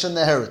 why mention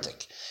the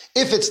heretic?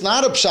 If it's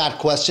not a pshat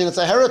question, it's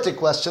a heretic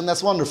question,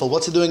 that's wonderful.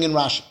 What's it doing in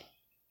Rashi?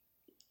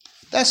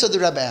 That's what the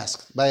Rebbe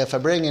asked by a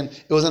Farbrengen.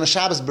 It was on a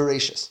Shabbos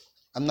Bereshis.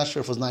 I'm not sure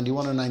if it was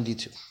 91 or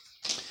 92.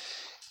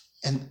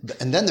 And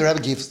then the Rebbe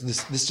gave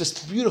this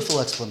just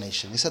beautiful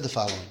explanation. He said the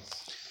following.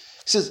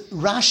 He says,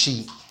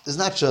 Rashi is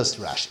not just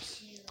Rashi.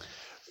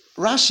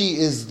 Rashi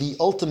is the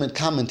ultimate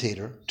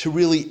commentator to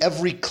really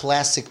every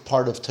classic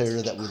part of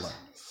Torah that we learn.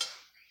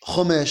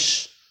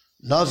 Chumash,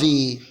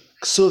 Navi,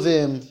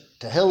 Ksuvim,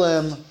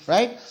 Tehillim,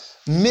 right?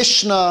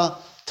 Mishnah,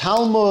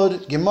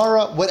 Talmud,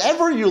 Gemara,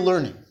 whatever you're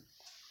learning,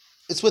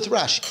 it's with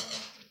Rashi.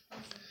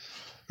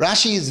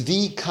 Rashi is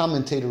the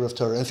commentator of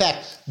Torah. In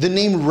fact, the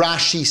name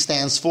Rashi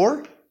stands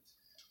for,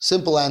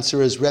 simple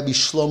answer is Rabbi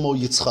Shlomo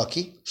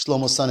Yitzchaki,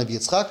 Shlomo son of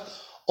Yitzchak,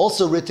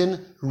 also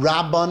written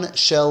Rabban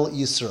Shel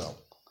Yisrael,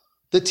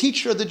 the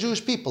teacher of the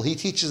Jewish people. He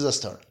teaches us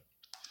Torah.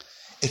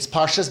 It's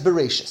Parshas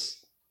Bereshis.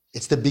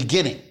 It's the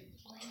beginning.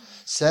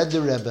 Said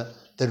the Rebbe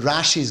that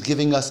Rashi is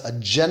giving us a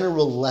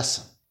general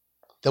lesson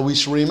that we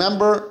should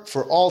remember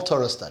for all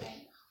Torah study,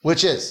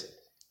 which is,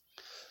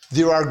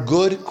 there are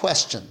good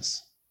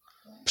questions,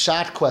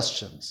 pshat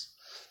questions,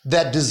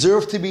 that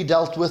deserve to be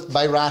dealt with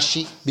by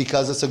Rashi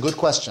because it's a good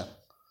question.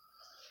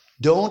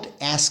 Don't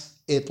ask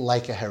it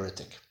like a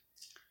heretic.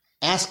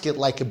 Ask it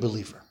like a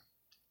believer.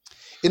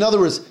 In other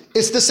words,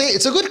 it's the same.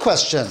 It's a good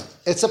question.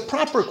 It's a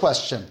proper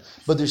question.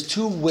 But there's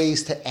two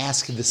ways to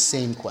ask the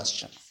same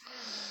question.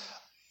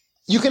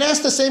 You can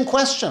ask the same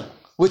question,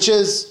 which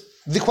is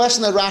the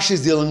question that Rashi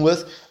is dealing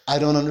with. I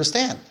don't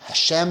understand.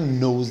 Hashem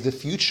knows the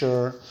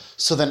future.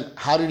 So then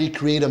how did he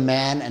create a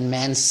man and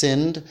man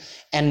sinned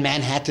and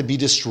man had to be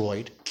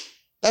destroyed?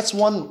 That's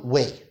one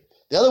way.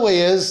 The other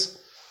way is,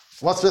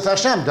 what's with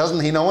Hashem? Doesn't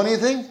he know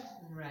anything?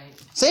 Right.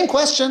 Same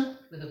question.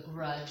 With a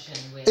grudge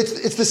and with...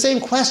 It's the same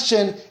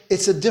question.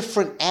 It's a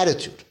different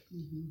attitude.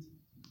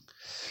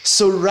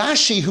 So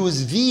Rashi, who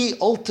is the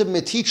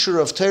ultimate teacher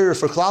of Torah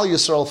for Klal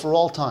Yisrael for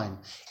all time,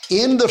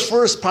 in the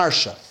first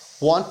parsha,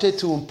 wanted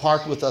to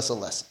impart with us a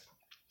lesson,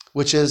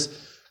 which is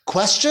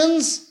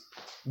questions,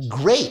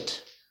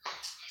 great.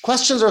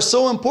 Questions are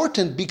so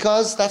important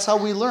because that's how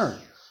we learn.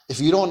 If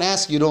you don't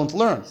ask, you don't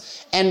learn.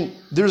 And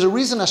there's a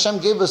reason Hashem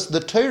gave us the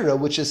Torah,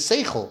 which is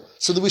Seichel,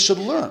 so that we should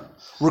learn.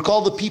 We're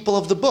called the people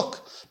of the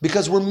book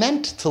because we're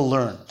meant to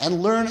learn,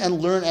 and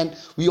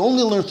we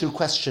only learn through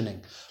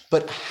questioning.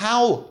 But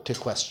how to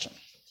question?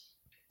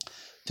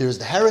 There's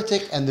the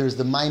heretic and there's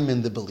the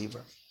maimin, the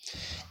believer.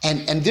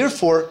 And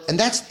therefore,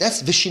 that's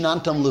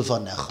vishinantam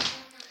levanecha.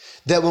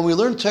 That when we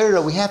learn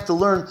Torah, we have to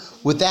learn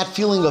with that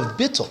feeling of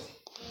bittul.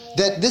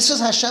 That this is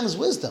Hashem's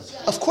wisdom.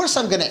 Of course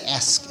I'm going to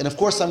ask, and of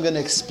course I'm going to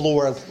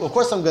explore, of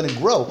course I'm going to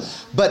grow,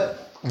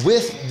 but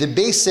with the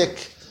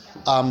basic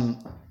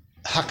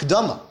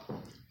hakdama,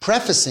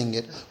 prefacing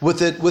it with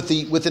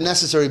the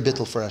necessary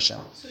bittul for Hashem.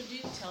 So do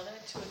you tell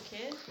that to a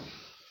kid?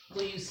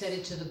 Well, you said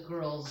it to the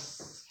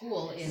girls'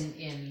 school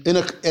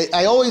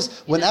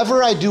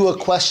whenever I do a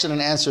question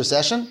and answer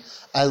session,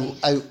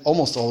 I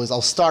almost always,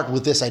 I'll start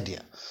with this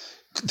idea.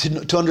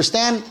 To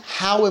understand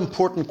how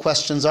important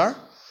questions are,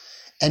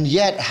 and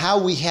yet how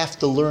we have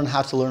to learn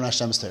how to learn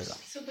Hashem's Torah.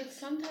 So, but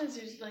sometimes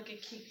there's like a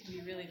kid can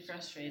be really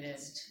frustrated,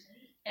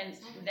 and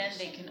then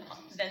they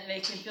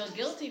can feel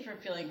guilty for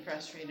feeling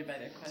frustrated by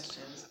their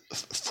questions.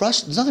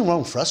 There's nothing wrong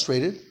with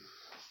frustrated.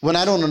 When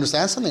I don't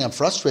understand something, I'm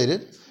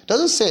frustrated. It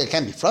doesn't say I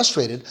can't be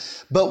frustrated,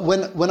 but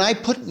when I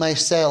put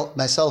myself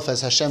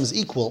as Hashem's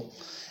equal,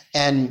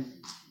 and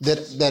that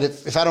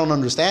if I don't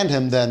understand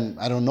him, then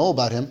I don't know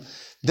about him,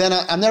 then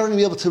I'm never going to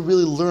be able to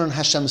really learn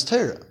Hashem's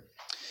Torah.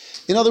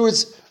 In other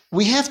words,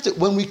 we have to,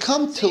 when we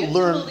come to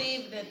learn... You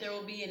believe that there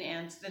will be an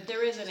answer, that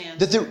there is an answer.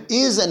 That there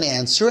is an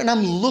answer, and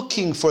I'm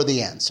looking for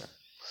the answer.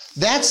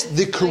 That's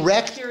the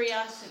correct... Like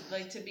curiosity,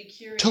 like to be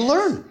curious. To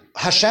learn.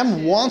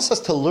 Hashem wants us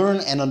to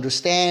learn and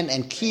understand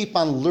and keep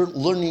on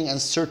learning and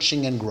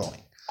searching and growing.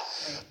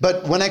 Right.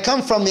 But when I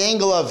come from the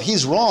angle of,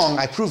 he's wrong,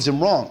 I proved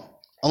him wrong,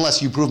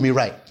 unless you prove me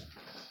right.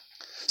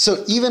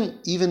 So even...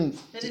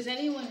 But is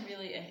anyone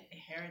really a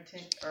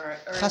heretic? Or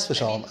Chas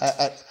v'shalom.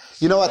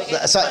 You know what? Like I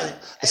want to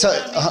make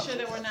sure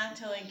that we're not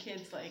telling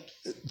kids like...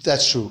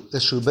 That's true.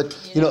 But,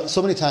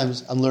 so many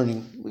times I'm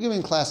learning. We're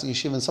giving class in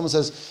yeshiva and someone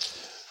says,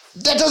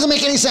 that doesn't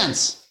make any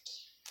sense.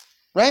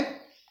 Right?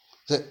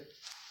 So,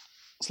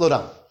 slow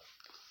down.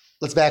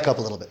 Let's back up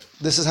a little bit.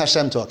 This is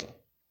Hashem talking.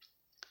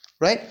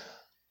 Right?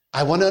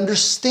 I want to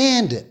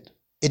understand it.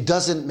 It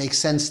doesn't make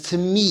sense to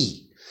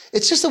me.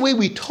 It's just the way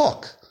we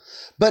talk.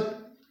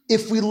 But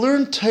if we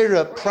learn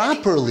Torah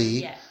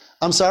properly...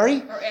 I'm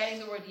sorry? Or adding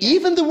the word yet.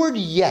 Even the word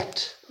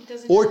yet,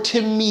 or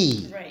to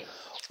me, right.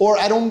 Or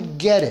I don't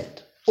get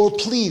it, or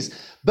please.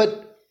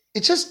 But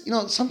it's just,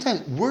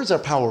 sometimes words are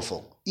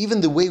powerful. Even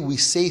the way we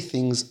say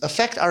things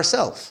affect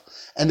ourselves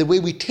and the way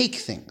we take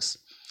things.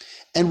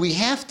 And we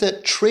have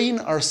to train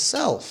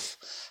ourselves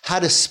how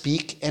to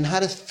speak and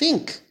how to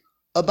think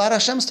about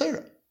Hashem's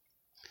Torah.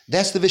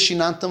 That's the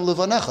vishinantam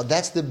levanecha.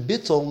 That's the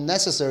bittul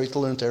necessary to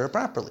learn Torah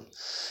properly.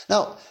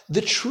 Now,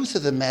 the truth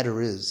of the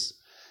matter is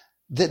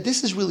that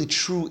this is really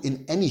true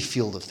in any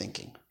field of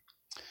thinking.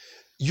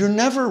 You're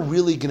never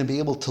really going to be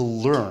able to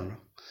learn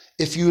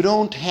if you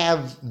don't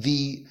have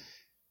the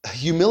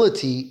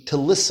humility to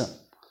listen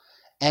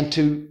and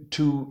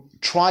to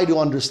try to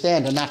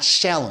understand and not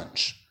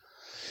challenge.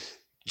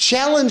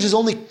 Challenge is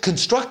only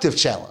constructive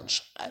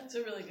challenge. That's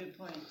a really good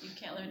point. You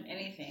can't learn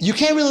anything. You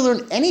can't really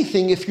learn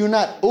anything if you're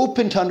not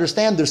open to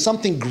understand there's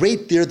something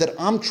great there that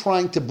I'm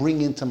trying to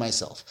bring into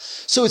myself.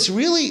 So it's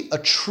really a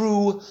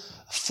true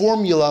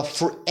formula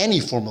for any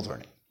form of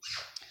learning.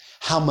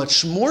 How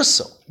much more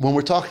so when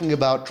we're talking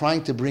about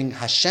trying to bring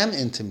Hashem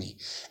into me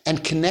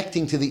and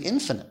connecting to the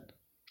infinite.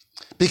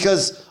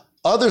 Because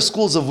other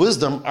schools of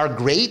wisdom are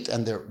great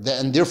and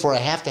therefore I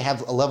have to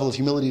have a level of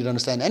humility to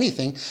understand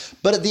anything,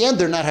 but at the end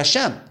they're not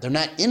Hashem, they're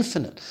not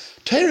infinite.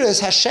 Torah is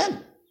Hashem.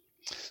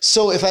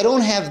 So if I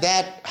don't have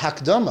that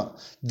hakdama,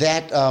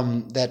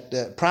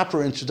 that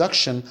proper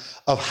introduction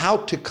of how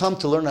to come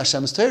to learn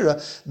Hashem's Torah,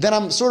 then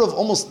I'm sort of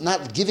almost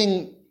not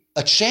giving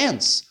a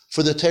chance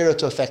for the Torah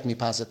to affect me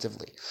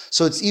positively.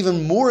 So it's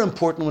even more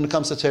important when it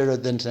comes to Torah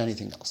than to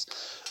anything else.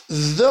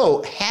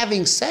 Though,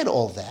 having said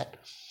all that,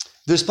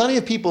 there's plenty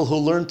of people who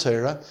learn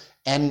Torah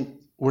and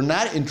were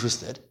not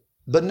interested,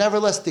 but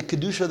nevertheless the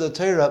Kedusha of the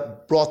Torah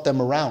brought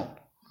them around.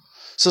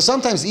 So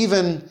sometimes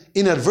even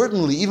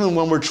inadvertently, even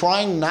when we're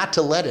trying not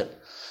to let it,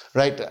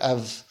 right?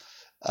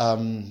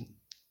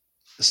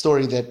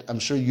 story that I'm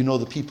sure you know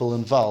the people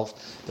involved,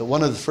 that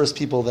one of the first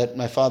people that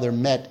my father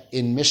met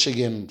in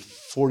Michigan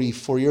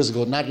 44 years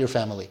ago, not your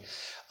family,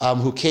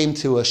 who came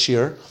to a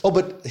shir. Oh,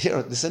 but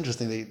here, this is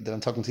interesting that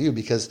I'm talking to you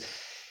because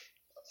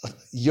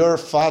your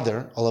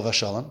father, Olav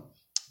Shalom,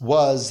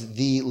 was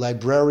the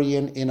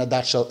librarian in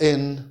Shari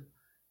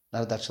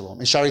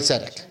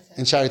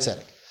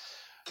Tzedek.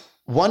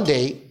 One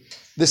day,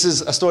 this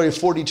is a story of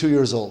 42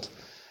 years old,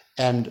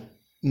 and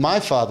my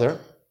father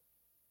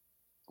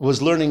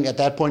was learning at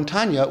that point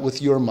Tanya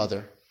with your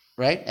mother,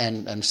 right,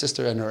 and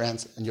sister and her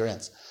aunts and your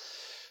aunts.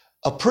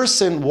 A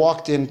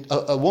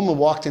woman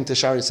walked into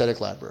Shari Tzedek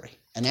library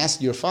and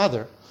asked your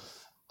father,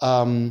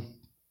 do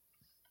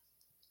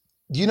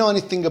you know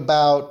anything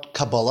about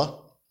Kabbalah?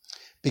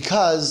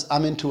 Because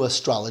I'm into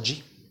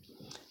astrology,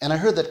 and I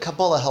heard that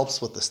Kabbalah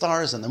helps with the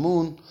stars and the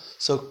moon.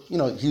 So,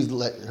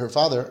 her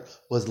father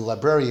was the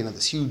librarian of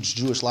this huge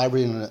Jewish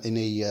library in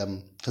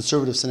a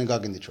conservative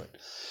synagogue in Detroit.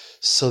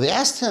 So they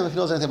asked him if he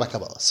knows anything about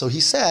Kabbalah. So he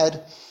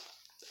said,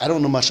 I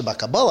don't know much about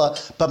Kabbalah,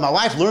 but my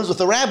wife learns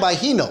with a rabbi,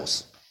 he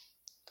knows.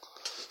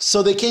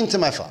 So they came to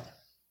my father.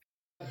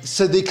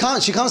 So they come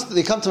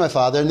to my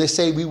father and they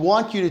say, we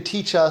want you to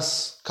teach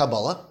us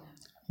Kabbalah,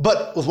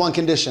 but with one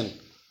condition.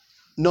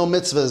 No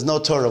mitzvahs, no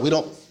Torah.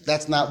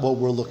 That's not what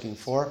we're looking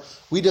for.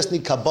 We just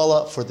need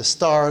Kabbalah for the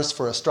stars,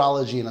 for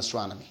astrology and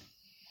astronomy.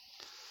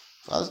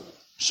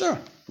 Sure,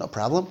 no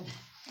problem.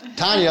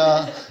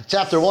 Tanya,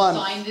 chapter 1.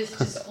 Sign this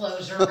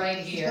disclosure right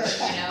here,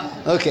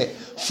 Okay,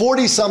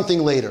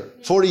 40-something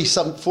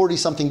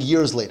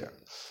years later,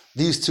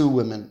 these two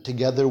women,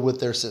 together with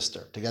their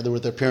sister, together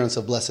with their parents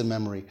of blessed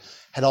memory,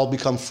 had all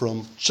become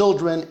from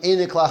children,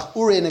 Einiklach,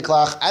 Ur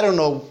Einiklach, I don't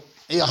know,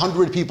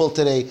 100 people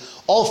today,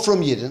 all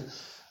from Yidden,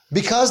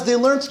 because they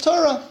learned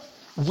Torah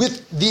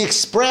with the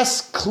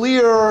express,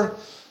 clear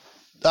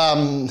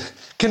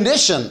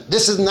condition.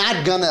 This is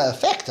not going to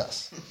affect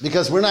us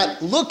because we're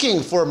not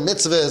looking for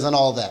mitzvahs and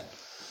all that.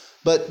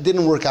 But it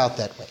didn't work out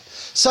that way.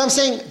 So I'm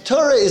saying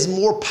Torah is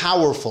more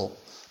powerful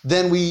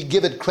than we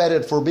give it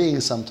credit for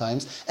being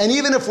sometimes. And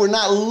even if we're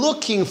not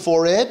looking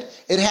for it,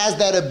 it has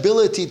that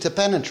ability to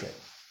penetrate.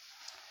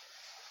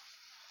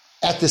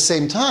 At the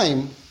same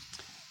time,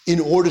 in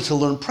order to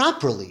learn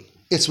properly,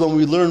 it's when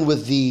we learn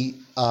with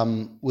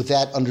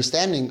that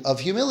understanding of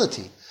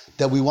humility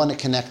that we want to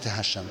connect to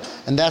Hashem.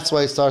 And that's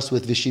why it starts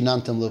with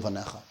Vishinantam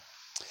Levanecha.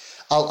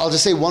 I'll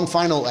just say one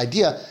final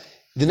idea.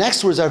 The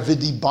next words are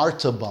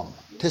Vidibarta Bam.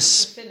 To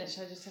finish,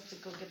 I just have to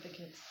go get the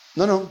kids.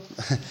 No.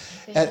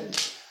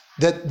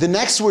 The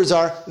next words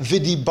are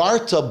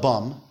Vidibarta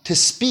Bam, to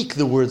speak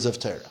the words of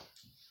Torah.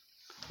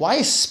 Why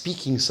is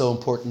speaking so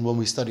important when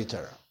we study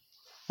Torah?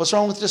 What's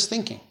wrong with just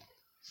thinking?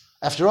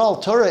 After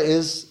all, Torah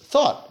is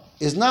thought,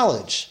 is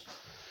knowledge.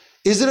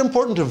 Is it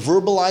important to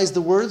verbalize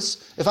the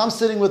words? If I'm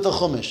sitting with the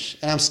Chumash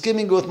and I'm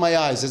skimming with my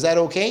eyes, is that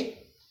okay?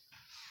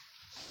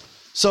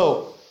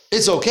 So,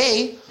 it's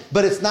okay,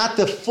 but it's not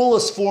the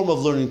fullest form of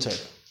learning Torah.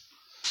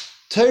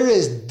 Torah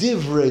is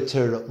divrei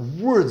Torah,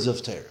 words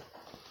of Torah.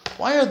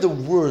 Why are the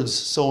words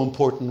so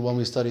important when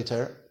we study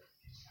Torah?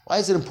 Why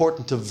is it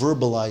important to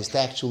verbalize, to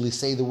actually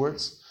say the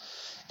words?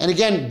 And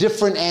again,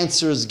 different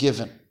answers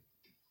given.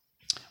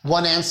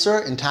 One answer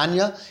in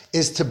Tanya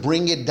is to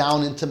bring it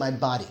down into my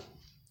body.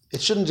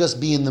 It shouldn't just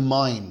be in the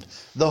mind.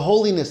 The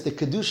holiness, the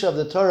kedusha of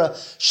the Torah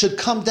should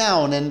come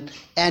down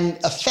and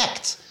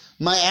affect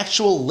my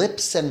actual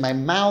lips and my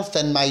mouth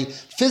and my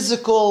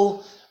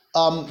physical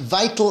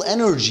vital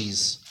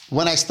energies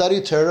when I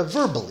study Torah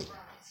verbally.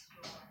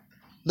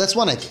 That's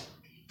one idea.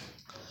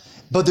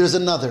 But there's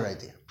another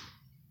idea,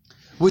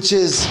 which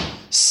is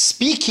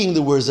speaking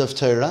the words of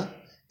Torah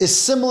is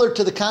similar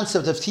to the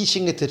concept of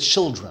teaching it to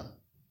children.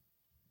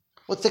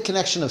 What's the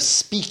connection of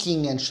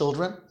speaking and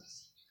children?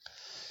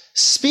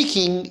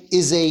 Speaking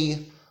is a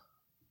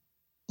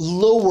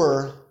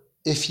lower,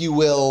 if you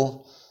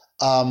will,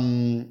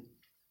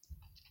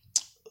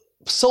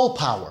 soul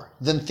power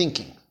than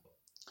thinking.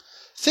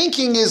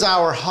 Thinking is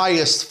our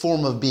highest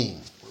form of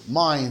being. We're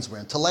minds, we're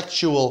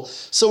intellectual,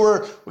 so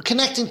we're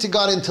connecting to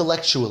God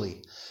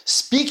intellectually.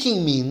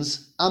 Speaking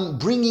means I'm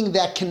bringing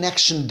that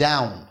connection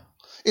down.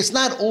 It's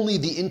not only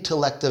the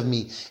intellect of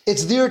me,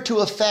 it's there to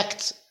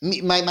affect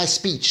me, my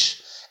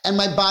speech and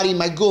my body,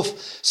 my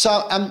guf.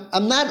 So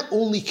I'm not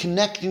only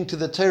connecting to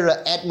the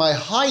Torah at my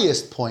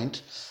highest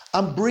point,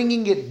 I'm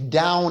bringing it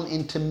down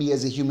into me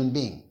as a human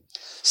being.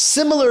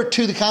 Similar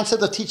to the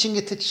concept of teaching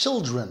it to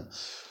children.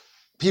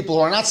 People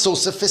who are not so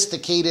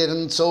sophisticated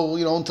and so,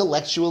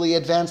 intellectually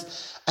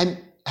advanced. I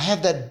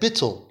have that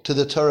bittul to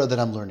the Torah that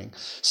I'm learning.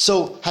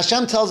 So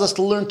Hashem tells us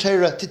to learn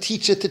Torah, to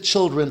teach it to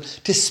children,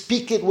 to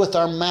speak it with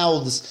our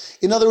mouths.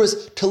 In other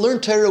words, to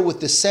learn Torah with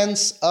the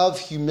sense of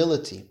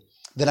humility,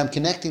 that I'm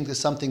connecting to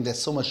something that's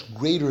so much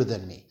greater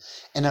than me,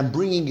 and I'm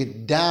bringing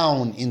it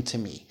down into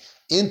me,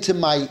 into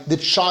the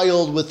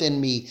child within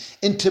me,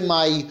 into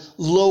my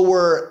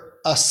lower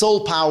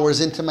soul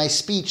powers, into my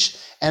speech,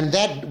 and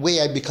that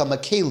way I become a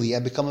keli, I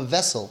become a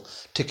vessel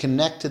to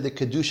connect to the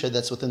kedusha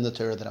that's within the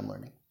Torah that I'm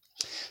learning.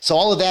 So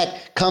all of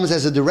that comes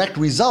as a direct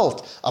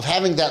result of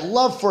having that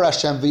love for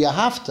Hashem,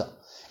 Ve'ahavta.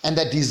 and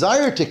that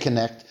desire to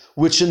connect,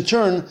 which in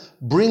turn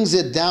brings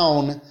it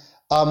down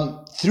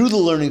through the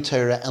learning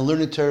Torah, and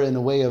learning Torah in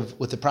a way of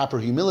with the proper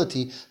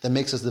humility that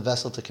makes us the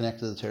vessel to connect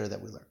to the Torah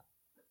that we learn.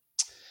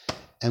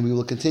 And we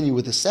will continue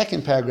with the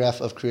second paragraph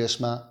of Kriya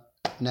Shema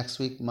next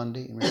week,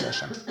 Monday, in Rosh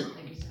Hashanah.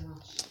 Thank you so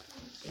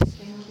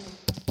much.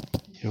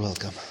 You're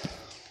welcome.